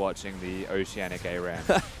genuinely watching the Oceanic ARAM,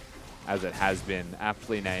 as it has been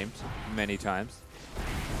aptly named many times.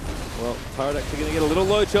 Well, turret actually going to get a little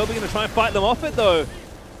low. Chelby going to try and fight them off it though.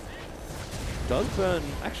 Does burn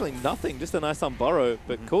actually nothing, just a nice unburrow,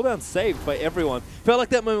 but cooldown saved by everyone. Felt like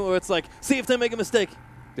that moment where it's like, see if they make a mistake.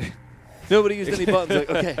 Nobody used any buttons. Like,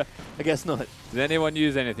 okay, I guess not. Did anyone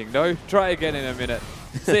use anything? No? Try again in a minute.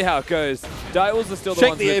 See how it goes. Direwolves are still the Check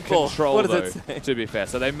ones the with 8-ball. control, What though, does it say? to be fair.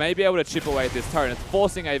 So they may be able to chip away at this turret. It's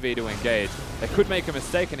forcing AV to engage. They could make a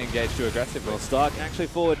mistake and engage too aggressively. Well, Stark actually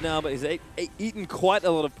forward now, but he's eaten quite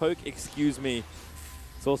a lot of poke, excuse me.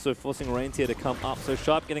 It's also forcing Reindeer to come up, so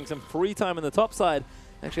Sharp getting some free time in the top side.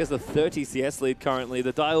 Actually has the 30 CS lead currently.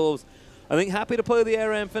 The Direwolves, I think, happy to play the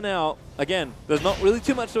ARAM for now. Again, there's not really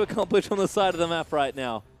too much to accomplish on the side of the map right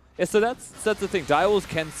now. Yeah, so that's the thing. Direwolves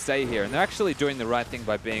can stay here, and they're actually doing the right thing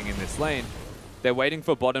by being in this lane. They're waiting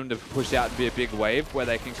for bottom to push out and be a big wave where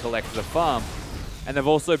they can collect the farm. And they've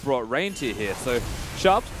also brought Reindeer here, so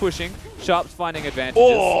Sharp's pushing, Sharp's finding advantages.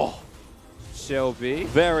 Oh! Shelby.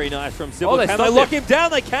 Very nice from Sybil. Oh, they Can they stopped lock him. him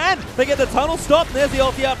down? They can! They get the tunnel stopped, and there's the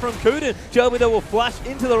ulti out from Kuden. Shelby, though, will flash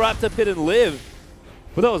into the Raptor pit and live.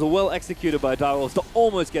 But that was well executed by Direwolves to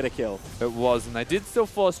almost get a kill. It was, and they did still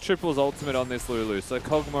force Triple's ultimate on this Lulu, so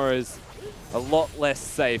Kog'Maw is a lot less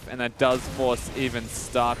safe, and that does force even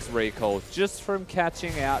Stark's recall just from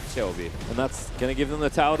catching out Shelby. And that's going to give them the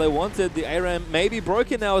tower they wanted. The ARAM may be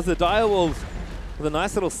broken now as the Direwolves, with a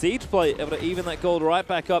nice little siege play, able to even that gold right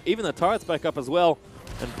back up, even the turrets back up as well,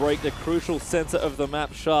 and break the crucial center of the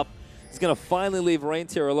map. Sharp is going to finally leave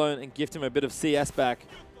Reindeer alone and gift him a bit of CS back.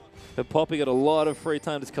 But Poppy got a lot of free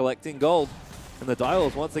time just collecting gold. And the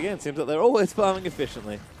Direwolves, once again, seems that they're always farming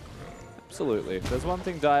efficiently. Absolutely. If there's one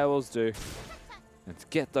thing Direwolves do, it's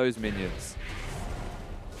get those minions.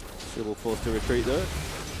 Still forced to retreat though.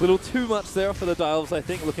 A little too much there for the Direwolves, I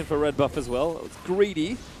think, looking for red buff as well. It's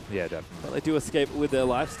greedy. Yeah, definitely. But they do escape with their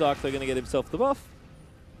life. Stark, they're going to get himself the buff.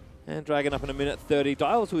 And Dragon up in a minute 30.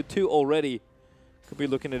 Direwolves with 2 already could be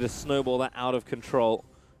looking to just snowball that out of control.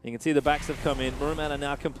 You can see the backs have come in. Muramana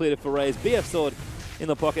now completed for Raze. BF Sword in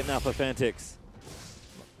the pocket now for Fantix.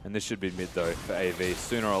 And this should be mid, though, for AV,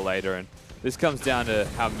 sooner or later. And this comes down to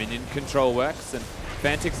how minion control works. And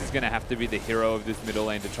Fantix is going to have to be the hero of this middle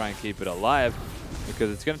lane to try and keep it alive, because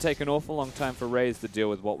it's going to take an awful long time for Raze to deal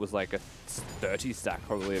with what was like a 30 stack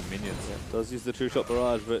probably of minions. Does use the True Shot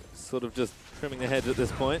Barrage, but sort of just trimming the hedge at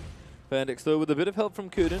this point. Fantix, though, with a bit of help from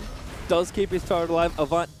Kuden, does keep his turret alive.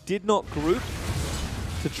 Avant did not group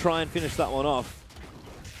to try and finish that one off.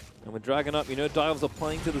 And with Dragon up, you know Direwolves are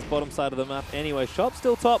playing to this bottom side of the map anyway. Sharp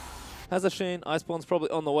still top, has a Sheen. Iceborne's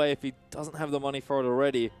probably on the way if he doesn't have the money for it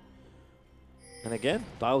already. And again,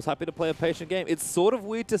 Dial's happy to play a patient game. It's sort of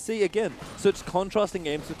weird to see, again, such contrasting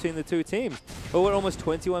games between the two teams. But we're almost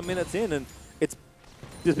 21 minutes in, and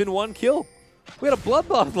there's been one kill. We had a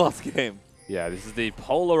bloodbath last game. Yeah, this is the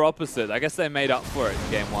polar opposite. I guess they made up for it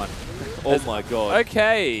in game 1. Oh my god.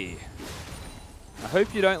 Okay. I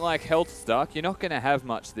hope you don't like health, Stark. You're not going to have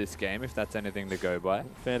much this game, if that's anything to go by.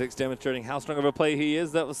 Fantix demonstrating how strong of a player he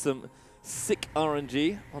is. That was some sick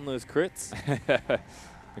RNG on those crits.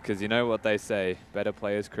 Because you know what they say, better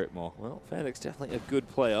players crit more. Well, Fantix definitely a good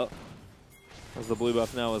player. Has the blue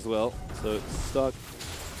buff now as well. So Stark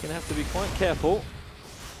going to have to be quite careful.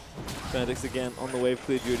 Fantix again on the wave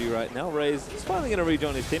clear duty right now. Raze is finally going to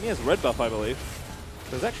rejoin his team. He has red buff, I believe.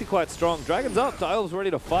 So it's actually quite strong. Dragon's up. Dial's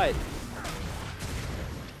ready to fight.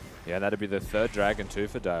 Yeah, that'd be the 3rd dragon too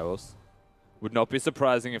for Dials. Would not be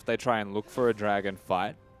surprising if they try and look for a dragon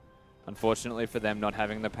fight. Unfortunately for them, not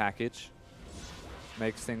having the package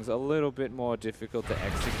makes things a little bit more difficult to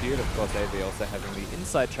execute. Of course, AV also having the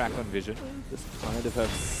inside track on vision. Just kind of have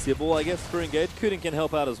Sybil, I guess, for engage. Kuden can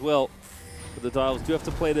help out as well. But the Dials do have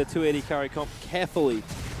to play their 280 carry comp carefully.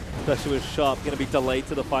 Especially with Sharp going to be delayed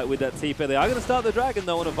to the fight with that TP. They are going to start the dragon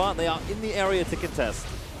though, and Avant, they are in the area to contest.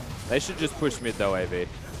 They should just push mid though, AV.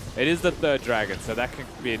 It is the 3rd dragon, so that can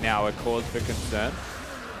be now a cause for concern.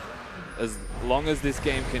 As long as this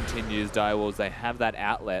game continues, Direwolves, they have that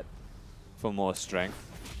outlet for more strength.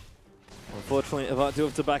 Unfortunately, Avant do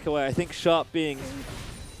have to back away. I think Sharp being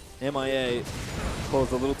MIA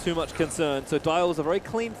caused a little too much concern. So Dial's a very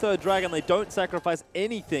clean 3rd dragon. They don't sacrifice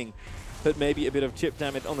anything but maybe a bit of chip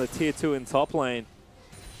damage on the tier 2 in top lane.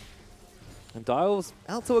 And Dial's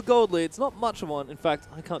out to a gold lead. It's not much of one. In fact,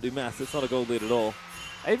 I can't do maths. It's not a gold lead at all.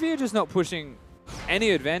 AV are just not pushing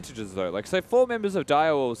any advantages though. Like, say 4 members of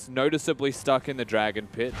Direwolves noticeably stuck in the dragon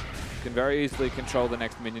pit can very easily control the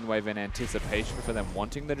next minion wave in anticipation for them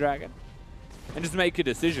wanting the dragon and just make a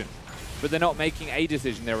decision. But they're not making a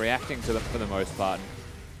decision, they're reacting to them for the most part.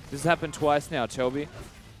 This has happened twice now. Chelby,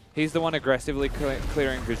 he's the one aggressively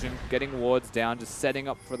clearing vision, getting wards down, just setting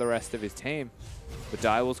up for the rest of his team. But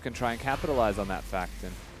Direwolves can try and capitalize on that fact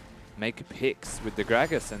and make picks with the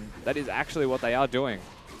Gragas, and that is actually what they are doing,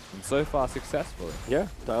 and so far successfully. Yeah,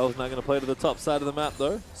 Dial's not going to play to the top side of the map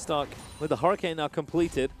though. Stark with the Hurricane now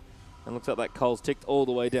completed, and looks like that Cole's ticked all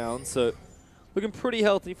the way down, so looking pretty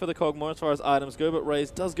healthy for the Kog'Maw as far as items go, but Raze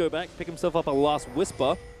does go back, pick himself up a last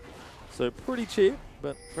Whisper, so pretty cheap,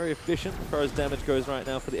 but very efficient as far as damage goes right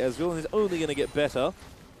now for the Ezreal, and he's only going to get better.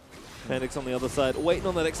 Fantix on the other side, waiting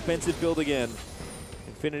on that expensive build again.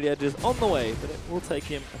 Infinity Edge is on the way, but it will take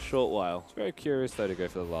him a short while. It's very curious though to go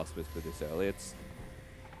for the last Whisper this early.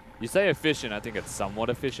 You say efficient, I think it's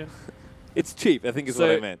somewhat efficient. It's cheap, I think is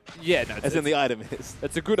what I meant. Yeah, no, As in the item is.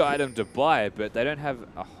 it's a good item to buy, but they don't have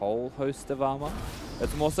a whole host of armor.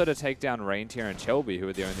 It's more so to take down Reintier and Chelby, who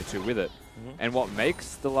are the only 2 with it. And what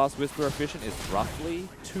makes the last Whisper efficient is roughly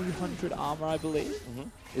 200 armor, I believe,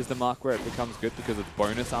 is the mark where it becomes good because it's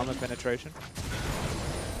bonus armor penetration.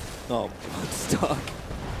 Oh, Stark.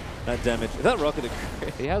 That damage. Is that Rocket?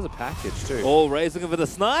 He has a package too. Oh, Raze looking for the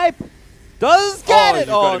snipe. Does get it. You've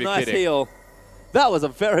gotta Oh, be nice kidding. heal. That was a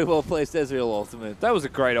very well placed Ezreal ultimate. That was a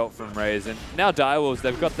great ult from Raze, and now Direwolves,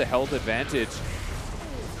 they've got the health advantage.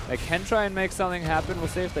 They can try and make something happen. We'll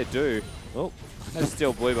see if they do. Oh, That's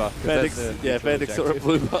still blue buff. Fantix, yeah, Fantix saw a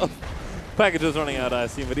blue buff. Package was running out, I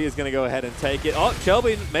assume, but he is going to go ahead and take it. Oh,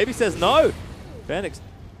 Shelby maybe says no. Fantix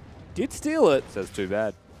did steal it. Says too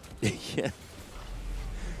bad. Yeah.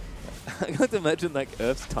 I like to imagine like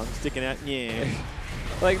Earth's tongue sticking out. Yeah.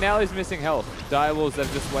 Like, now he's missing health. Direwolves,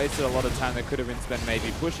 they've just wasted a lot of time that could have been spent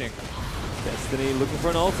maybe pushing. Destiny looking for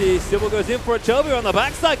an ulti. Sybil goes in for a Chelby on the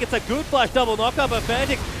backside. Gets a good flash double knockup. But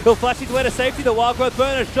Fantix, he'll flash his way to safety. The Wild Growth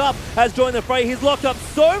Burner Sharp has joined the fray. He's locked up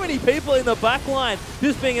so many people in the back line.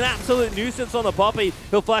 Just being an absolute nuisance on the Poppy.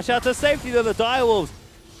 He'll flash out to safety to the Direwolves.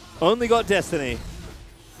 Only got Destiny.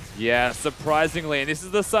 Yeah, surprisingly, and this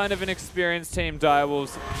is the sign of an experienced team,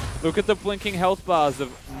 Direwolves. Look at the blinking health bars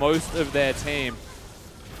of most of their team.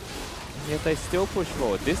 And yet they still push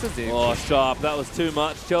forward. This is it. Oh, Sharp. That was too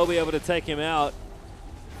much. Shelby able to take him out.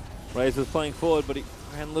 Raze was playing forward, but he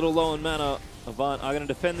ran a little low in mana. Avant are going to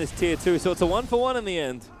defend this tier 2, so it's a 1-for-1 in the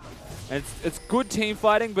end. And it's good team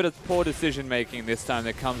fighting, but it's poor decision making this time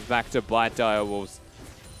that comes back to bite Direwolves.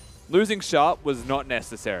 Losing Sharp was not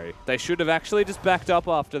necessary. They should have actually just backed up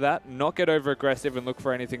after that, not get over aggressive and look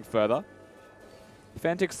for anything further.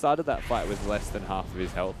 Fantix started that fight with less than half of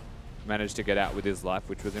his health. Managed to get out with his life,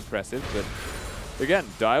 which was impressive. But again,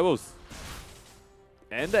 Direwolves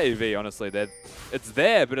and AV, honestly, it's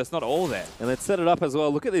there, but it's not all there. And let's set it up as well.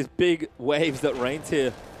 Look at these big waves that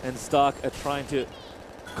Reintier and Stark are trying to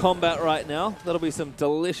combat right now. That'll be some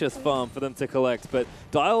delicious farm for them to collect. But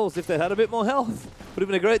Dials, if they had a bit more health, would have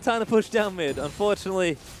been a great time to push down mid.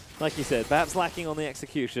 Unfortunately, like you said, perhaps lacking on the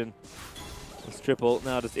execution. It's Triple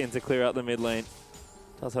now just in to clear out the mid lane.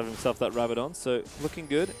 Does have himself that Rabadon, so looking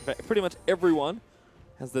good. Pretty much everyone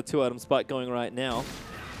has the 2-item spike going right now.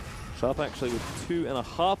 Sharp actually with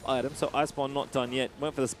 2.5 items, so Iceborne not done yet.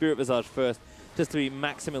 Went for the Spirit Visage first, just to be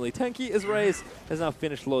maximally tanky, as Raze has now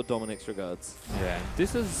finished Lord Dominic's regards. Yeah,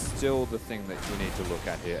 this is still the thing that you need to look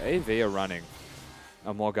at here. AV are running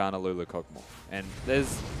a Morgana Lulu Kog'Maw, and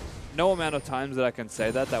there's no amount of times that I can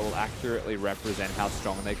say that will accurately represent how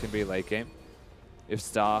strong they can be late game if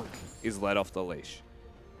Stark is let off the leash.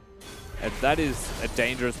 And that is a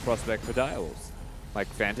dangerous prospect for Direwolves. Like,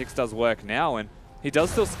 Fantix does work now, and he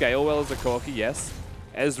does still scale well as a Corki, yes.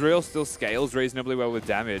 Ezreal still scales reasonably well with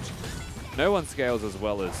damage. No one scales as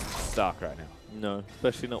well as Stark right now. No,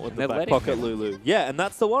 especially not with And the they're back letting pocket him. Lulu. Yeah, and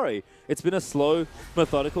that's the worry. It's been a slow,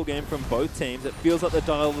 methodical game from both teams. It feels like the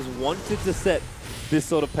Direwolves wanted to set this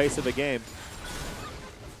sort of pace of a game.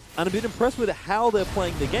 And I'm a bit impressed with how they're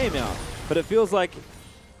playing the game out. But it feels like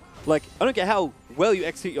I don't care how well you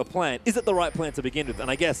execute your plan. Is it the right plan to begin with?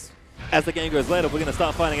 And I guess as the game goes later, we're going to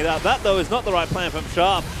start finding it out. That, though, is not the right plan from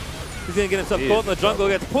Sharp. He's going to get himself caught in the jungle,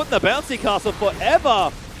 gets put in the bouncy castle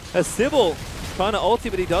forever. As Sybil trying to ulti,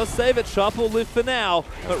 but he does save it. Sharp will live for now.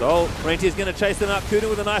 Rentier's going to chase them out. Kuda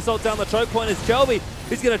with a nice ult down the choke point is Chelby.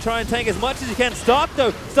 He's going to try and tank as much as he can. Stark,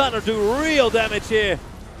 though, starting to do real damage here.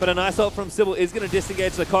 But a nice ult from Sybil is going to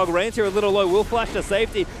disengage the Cog. Rentier a little low, will flash to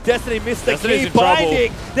safety. Destiny missed the Destiny's key. in trouble.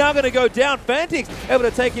 Binding now going to go down. Fantix able to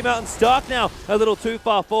take him out, and Stark now a little too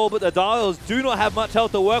far forward, but the Dials do not have much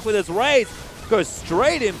health to work with as Raze goes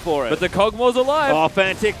straight in for it. But the Kog'Maw's alive. Oh,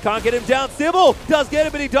 Fantix can't get him down. Sybil does get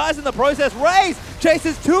him, but he dies in the process. Raze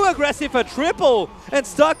chases too aggressive for triple, and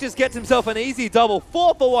Stark just gets himself an easy double.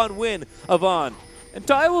 4-for-1 win, Avant. And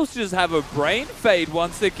Direwolves just have a brain fade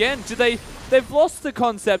once again. They've lost the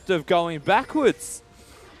concept of going backwards.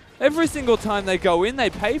 Every single time they go in, they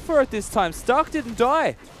pay for it this time. Stark didn't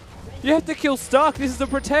die. You have to kill Stark. This is to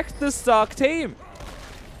protect the Stark team.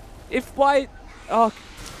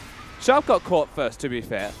 Sharp got caught first, to be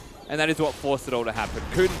fair, and that is what forced it all to happen.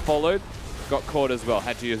 Kuden followed, got caught as well,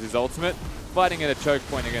 had to use his ultimate. Fighting at a choke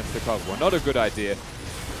point against the Kog'Maw, not a good idea.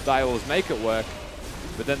 Direwolves make it work,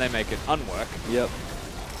 but then they make it unwork. Yep.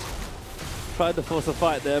 Tried to force a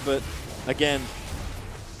fight there, but again,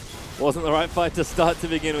 wasn't the right fight to start to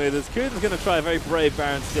begin with. As Kuden's going to try a very brave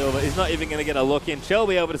Baron still, but he's not even going to get a look in.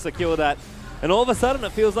 Shelby able to secure that. And all of a sudden,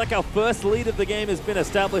 it feels like our first lead of the game has been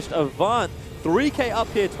established. Avant, 3K up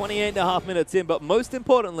here, 28.5 minutes in, but most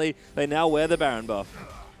importantly, they now wear the Baron buff.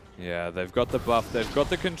 Yeah, they've got the buff, they've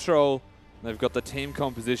got the control, they've got the team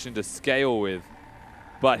composition to scale with.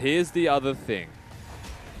 But here's the other thing.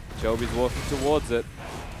 Shelby's walking towards it.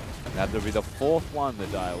 That'll be the fourth one the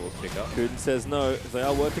Direwolves pick up. Kuden says no, as they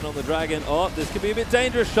are working on the dragon. Oh, this could be a bit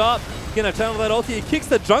dangerous. Sharp going to channel that ulti. He kicks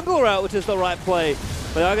the jungle route, which is the right play.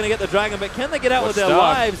 They are going to get the dragon, but can they get out with their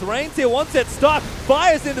lives? Rentier wants it. Stark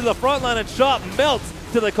fires into the front line, and Sharp melts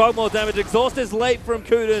to the Kog'Maw damage. Exhaust is late from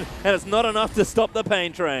Kuden, and it's not enough to stop the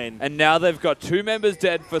pain train. And now they've got 2 members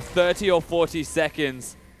dead for 30 or 40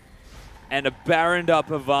 seconds. And a Baroned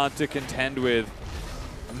up Avant to contend with.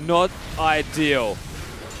 Not ideal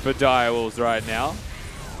for Direwolves right now.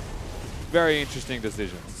 Very interesting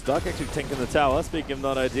decisions. Stark actually tanking the tower, speaking of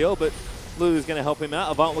not ideal, but Lulu's going to help him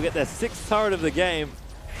out. Avant will get their 6th turret of the game.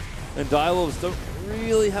 And Direwolves don't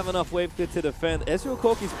really have enough wave clear to defend. Ezreal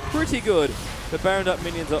Corki's pretty good, but Baroned up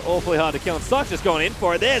minions are awfully hard to kill. And Stark's just going in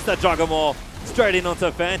for it. There's the Juggermaw. Straight in onto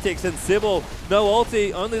Fantix and Sybil. No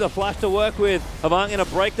ulti, only the flash to work with. Avant going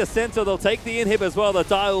to break the center. They'll take the inhib as well. The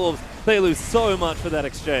Direwolves, they lose so much for that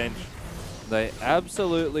exchange. They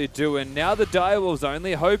absolutely do, and now the Direwolves'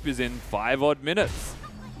 only hope is in 5 odd minutes.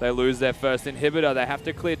 They lose their first inhibitor, they have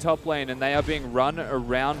to clear top lane, and they are being run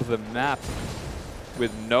around the map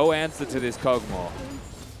with no answer to this Kog'Maw.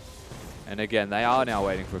 And again, they are now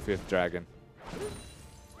waiting for 5th dragon,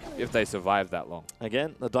 if they survive that long.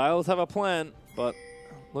 Again, the Direwolves have a plan, but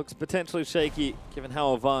looks potentially shaky given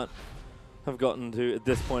how Avant have gotten to at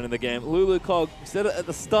this point in the game. Lulu Kog said it at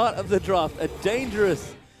the start of the draft, a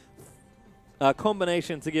dangerous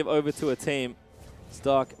combination to give over to a team.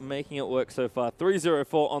 Stark making it work so far.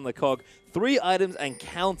 3-0-4 on the Cog. 3 items and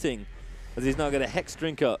counting, as he's now got a Hex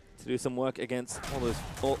Drinker to do some work against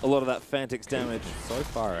a lot of that Fantix damage. So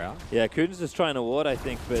far out. Yeah, Kuden's just trying to ward, I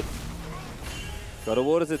think, but got to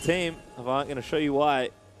ward as a team. Avant going to show you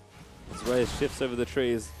why. As Raze shifts over the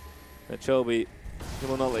trees. But Chelby, he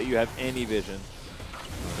will not let you have any vision.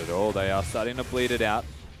 Not at all. They are starting to bleed it out.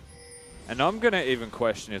 And I'm going to even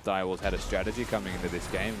question if the Direwolves had a strategy coming into this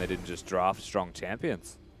game. They didn't just draft strong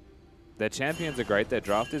champions. Their champions are great. Their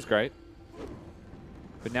draft is great.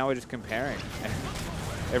 But now we're just comparing.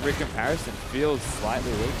 Every comparison feels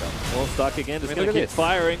slightly weaker. Well, Stark again, just I mean, going look to at keep this.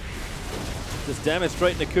 firing. Just damage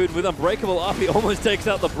straight into Kuden with Unbreakable up. He almost takes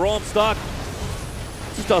out the Braum. Stark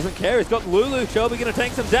just doesn't care. He's got Lulu. Shelby going to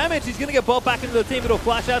take some damage. He's going to get bought back into the team. It'll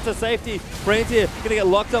flash out to safety. Reindeer going to get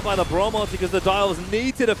locked up by the Braum because the Dials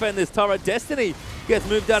need to defend this turret. Destiny gets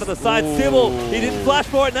moved out of the side. Sybil, he didn't flash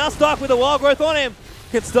for it. Now Stark with the Wild Growth on him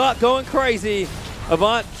can start going crazy.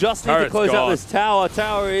 Avant just need to Turret's close out gone. this tower.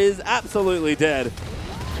 Tower is absolutely dead.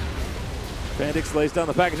 Fantix lays down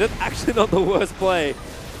the package. That's actually not the worst play.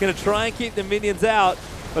 Going to try and keep the minions out,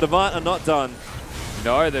 but Avant are not done.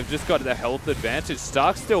 No, they've just got the health advantage.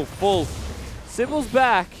 Stark's still full. Sybil's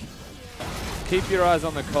back. Keep your eyes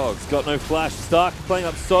on the cogs. Got no flash. Stark playing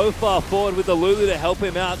up so far forward with the Lulu to help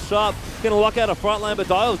him out. Sharp going to lock out a front line, but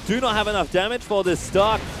Dials do not have enough damage for this.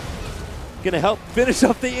 Stark going to help finish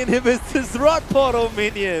off the inhibitors. This Rock Portal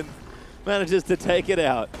minion manages to take it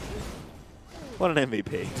out. What an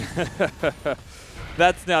MVP.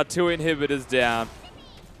 That's now 2 inhibitors down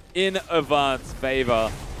in Avant's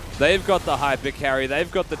favor. They've got the hyper carry,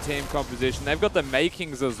 they've got the team composition, they've got the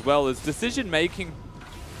makings as well. As decision making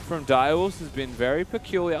from Direwolves has been very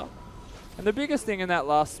peculiar. And the biggest thing in that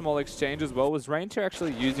last small exchange as well was Reindeer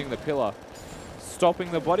actually using the pillar,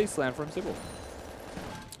 stopping the body slam from Sybil.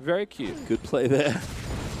 Very cute. Good play there.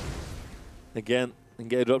 Again,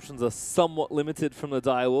 engage options are somewhat limited from the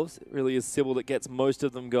Direwolves. It really is Sybil that gets most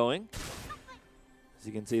of them going. As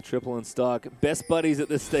you can see, Triple and Stark, best buddies at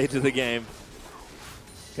this stage of the game.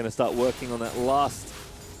 Going to start working on that last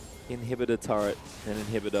inhibitor turret and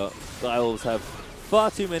inhibitor. Direwolves have far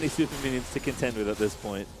too many super minions to contend with at this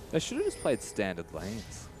point. They should have just played standard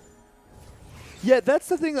lanes. Yeah, that's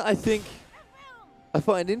the thing that I think I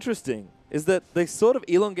find interesting, is that they sort of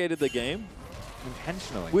elongated the game,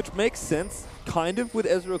 Intentionally. which makes sense, kind of, with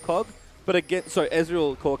Ezreal Cog, but again, sorry,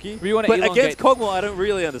 Ezreal Corki. But you wanna But elongate- against Kog'Maw, I don't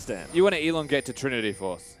really understand. You want to elongate to Trinity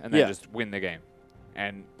Force and then Yeah. just win the game.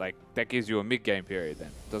 And like that gives you a mid-game period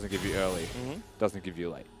then. Doesn't give you early. Doesn't give you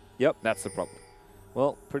late. Yep. That's the problem.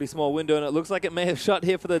 Well, pretty small window, and it looks like it may have shut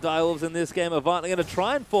here for the Direwolves in this game. Avant are going to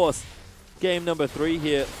try and force game number 3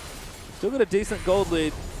 here. Still got a decent gold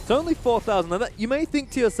lead. It's only 4,000. Now that, you may think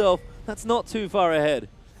to yourself, that's not too far ahead.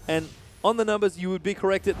 And on the numbers, you would be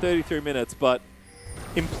correct at 33 minutes, but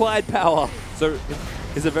implied power So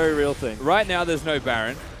is a very real thing. right now there's no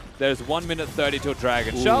Baron. There's 1 minute 30 till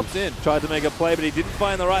Dragon. Ooh. Sharp's in. Tried to make a play, but he didn't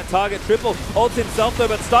find the right target. Triple holds himself though,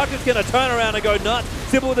 but Stark is going to turn around and go nuts.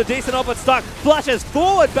 Sybil with a decent ult, but Stark flashes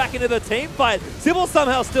forward back into the team fight. Sybil's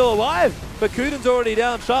somehow still alive, but Kuden's already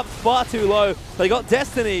down. Sharp's far too low. They got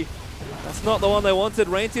Destiny. That's not the one they wanted.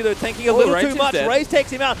 Reindeer, though, tanking a little too Reindeer's much. dead. Raze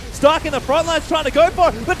takes him out. Stark in the front line's trying to go for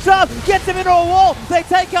it, but Sharp gets him into a wall. They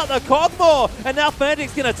take out the Kog'Maw, and now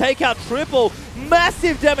Fnatic's going to take out Triple.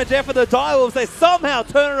 Massive damage there for the Direwolves. They somehow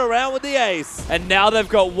turn it around with the ace. And now they've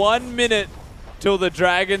got 1 minute till the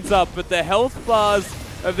Dragon's up, but the health bars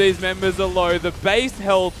of these members are low. The base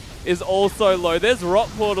health is also low. There's rock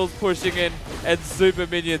portals pushing in and super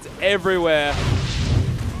minions everywhere.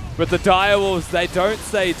 But the Direwolves, they don't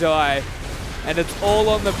say die. And it's all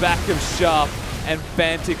on the back of Sharp and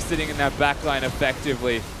Fnatic sitting in that backline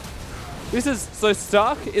effectively. So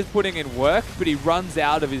Stark is putting in work, but he runs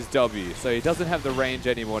out of his W, so he doesn't have the range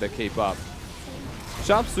anymore to keep up.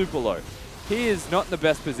 Sharp's super low. He is not in the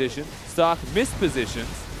best position. Stark missed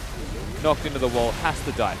positions, knocked into the wall, has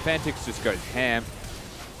to die. Fantix just goes ham.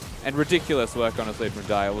 And ridiculous work, honestly, from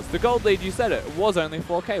Direwolves. The gold lead, you said it was only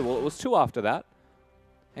 4K. Well, it was 2 after that.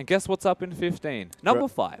 And guess what's up in 15? Number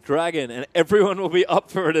 5. Dragon, and everyone will be up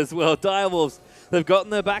for it as well. Direwolves, they've gotten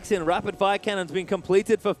their backs in. Rapid Fire Cannon's been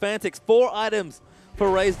completed for Fantix. 4 items for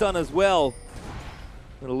Raze done as well.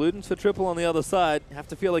 And Ludens for Triple on the other side. Have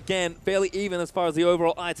to feel, again, fairly even as far as the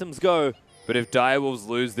overall items go. But if Direwolves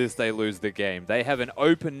lose this, they lose the game. They have an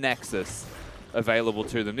open Nexus available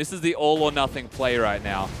to them. This is the all-or-nothing play right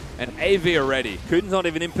now. And AV are ready. Kuden's not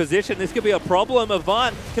even in position. This could be a problem.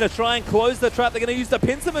 Avant going to try and close the trap. They're going to use the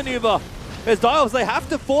pincer maneuver. As Direwolves, they have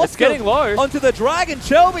to force It's getting them low. onto the Dragon.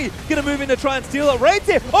 Shelby going to move in to try and steal it.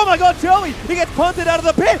 Reindeer, oh my god, Shelby, he gets punted out of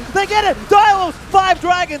the pit. They get it. Direwolves, 5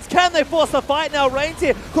 Dragons. Can they force the fight now?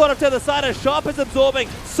 Reindeer caught up to the side as Sharp is absorbing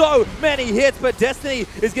so many hits, but Destiny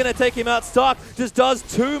is going to take him out. Stark just does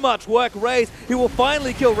too much work. Raze, he will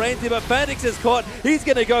finally kill Reindeer, but Fantix is caught. He's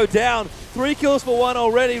going to go down. 3 kills for 1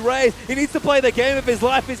 already. Raze, he needs to play the game of his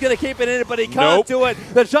life. He's going to keep it in it, but he can't do it.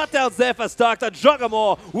 The shutdown's there for Stark. The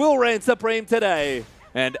Juggernaut will reign supreme today.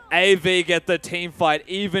 And AV get the team fight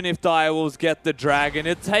even if Direwolves get the dragon.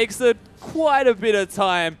 It takes quite a bit of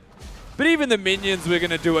time, but even the minions were going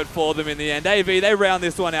to do it for them in the end. AV, they round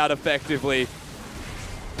this one out effectively.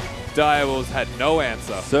 Direwolves had no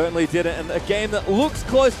answer. Certainly didn't, and a game that looks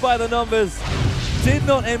close by the numbers did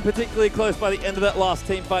not end particularly close by the end of that last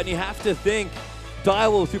team fight, and you have to think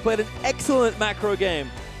Direwolves, who played an excellent macro game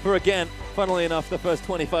for, again, funnily enough, the first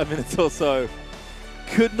 25 minutes or so,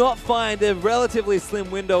 could not find a relatively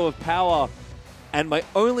slim window of power. And my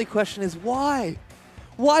only question is why?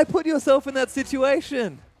 Why put yourself in that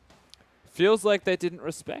situation? Feels like they didn't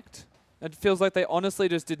respect. It feels like they honestly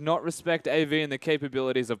just did not respect AV and the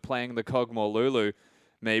capabilities of playing the Kog'Maw Lulu.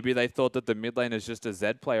 Maybe they thought that the mid lane is just a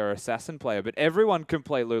Zed player or assassin player, but everyone can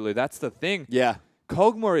play Lulu. That's the thing. Yeah.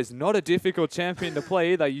 Kog'Maw is not a difficult champion to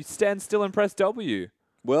play either. You stand still and press W.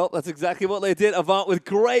 Well, that's exactly what they did. Avant with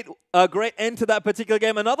great end to that particular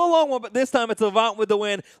game. Another long one, but this time it's Avant with the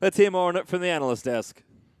win. Let's hear more on it from the analyst desk.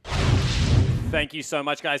 Thank you so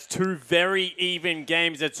much, guys. 2 very even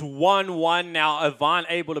games. It's 1-1 now. Avant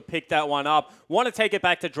able to pick that one up. Want to take it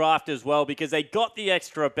back to draft as well because they got the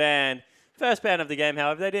extra ban. First ban of the game,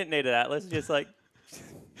 however, they didn't need it, Atlas. Just like...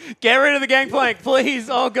 Get rid of the Gangplank, please.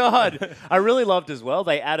 Oh, God. I really loved as well.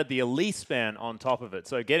 They added the Elise ban on top of it.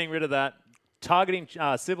 So getting rid of that, targeting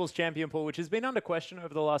Sybil's champion pool, which has been under question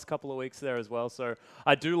over the last couple of weeks there as well. So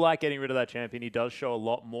I do like getting rid of that champion. He does show a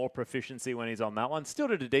lot more proficiency when he's on that one. Still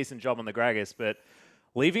did a decent job on the Gragas, but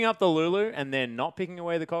leaving up the Lulu and then not picking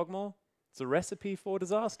away the Kog'Maw, it's a recipe for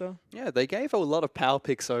disaster. Yeah, they gave a lot of power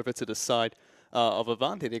picks over to the side of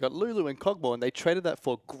Avanti. They got Lulu and Kog'Maw, and they traded that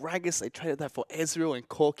for Gragas. They traded that for Ezreal and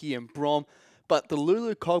Corki and Braum. But the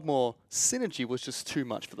Lulu-Kog'Maw synergy was just too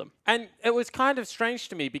much for them. And it was kind of strange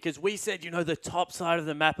to me because we said, you know, the top side of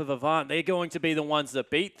the map of Avant, they're going to be the ones that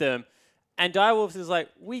beat them. And Direwolves is like,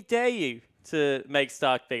 we dare you to make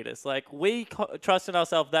Stark beat us. Like, we trust in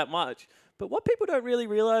ourselves that much. But what people don't really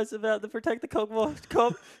realize about the Protect the Kog'Maw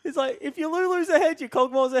comp is like, if your Lulu's ahead, your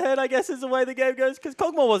Kog'Maw's ahead, I guess is the way the game goes, because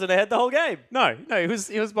Kog'Maw wasn't ahead the whole game. No, he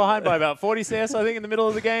was behind by about 40 CS, I think, in the middle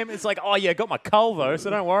of the game. It's like, oh yeah, got my cull though, so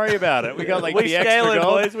don't worry about it. We got like we the extra scaling,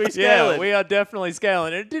 gold. boys, we scaling. Yeah, we are definitely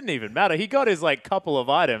scaling. And it didn't even matter. He got his like couple of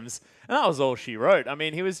items, and that was all she wrote. I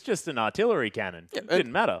mean, he was just an artillery cannon. It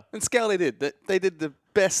didn't matter. And Scale they did. They did the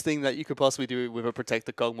best thing that you could possibly do with a Protect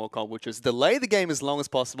the Kog'Maw comp, which is delay the game as long as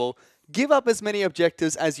possible, give up as many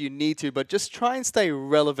objectives as you need to, but just try and stay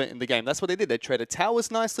relevant in the game. That's what they did. They traded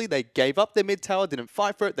towers nicely. They gave up their mid tower, didn't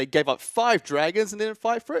fight for it. They gave up 5 dragons and didn't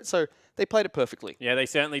fight for it. So they played it perfectly. Yeah, they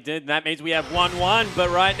certainly did. That means we have 1-1. But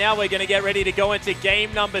right now we're going to get ready to go into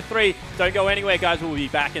game number 3. Don't go anywhere, guys. We'll be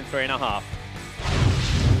back in 3.5.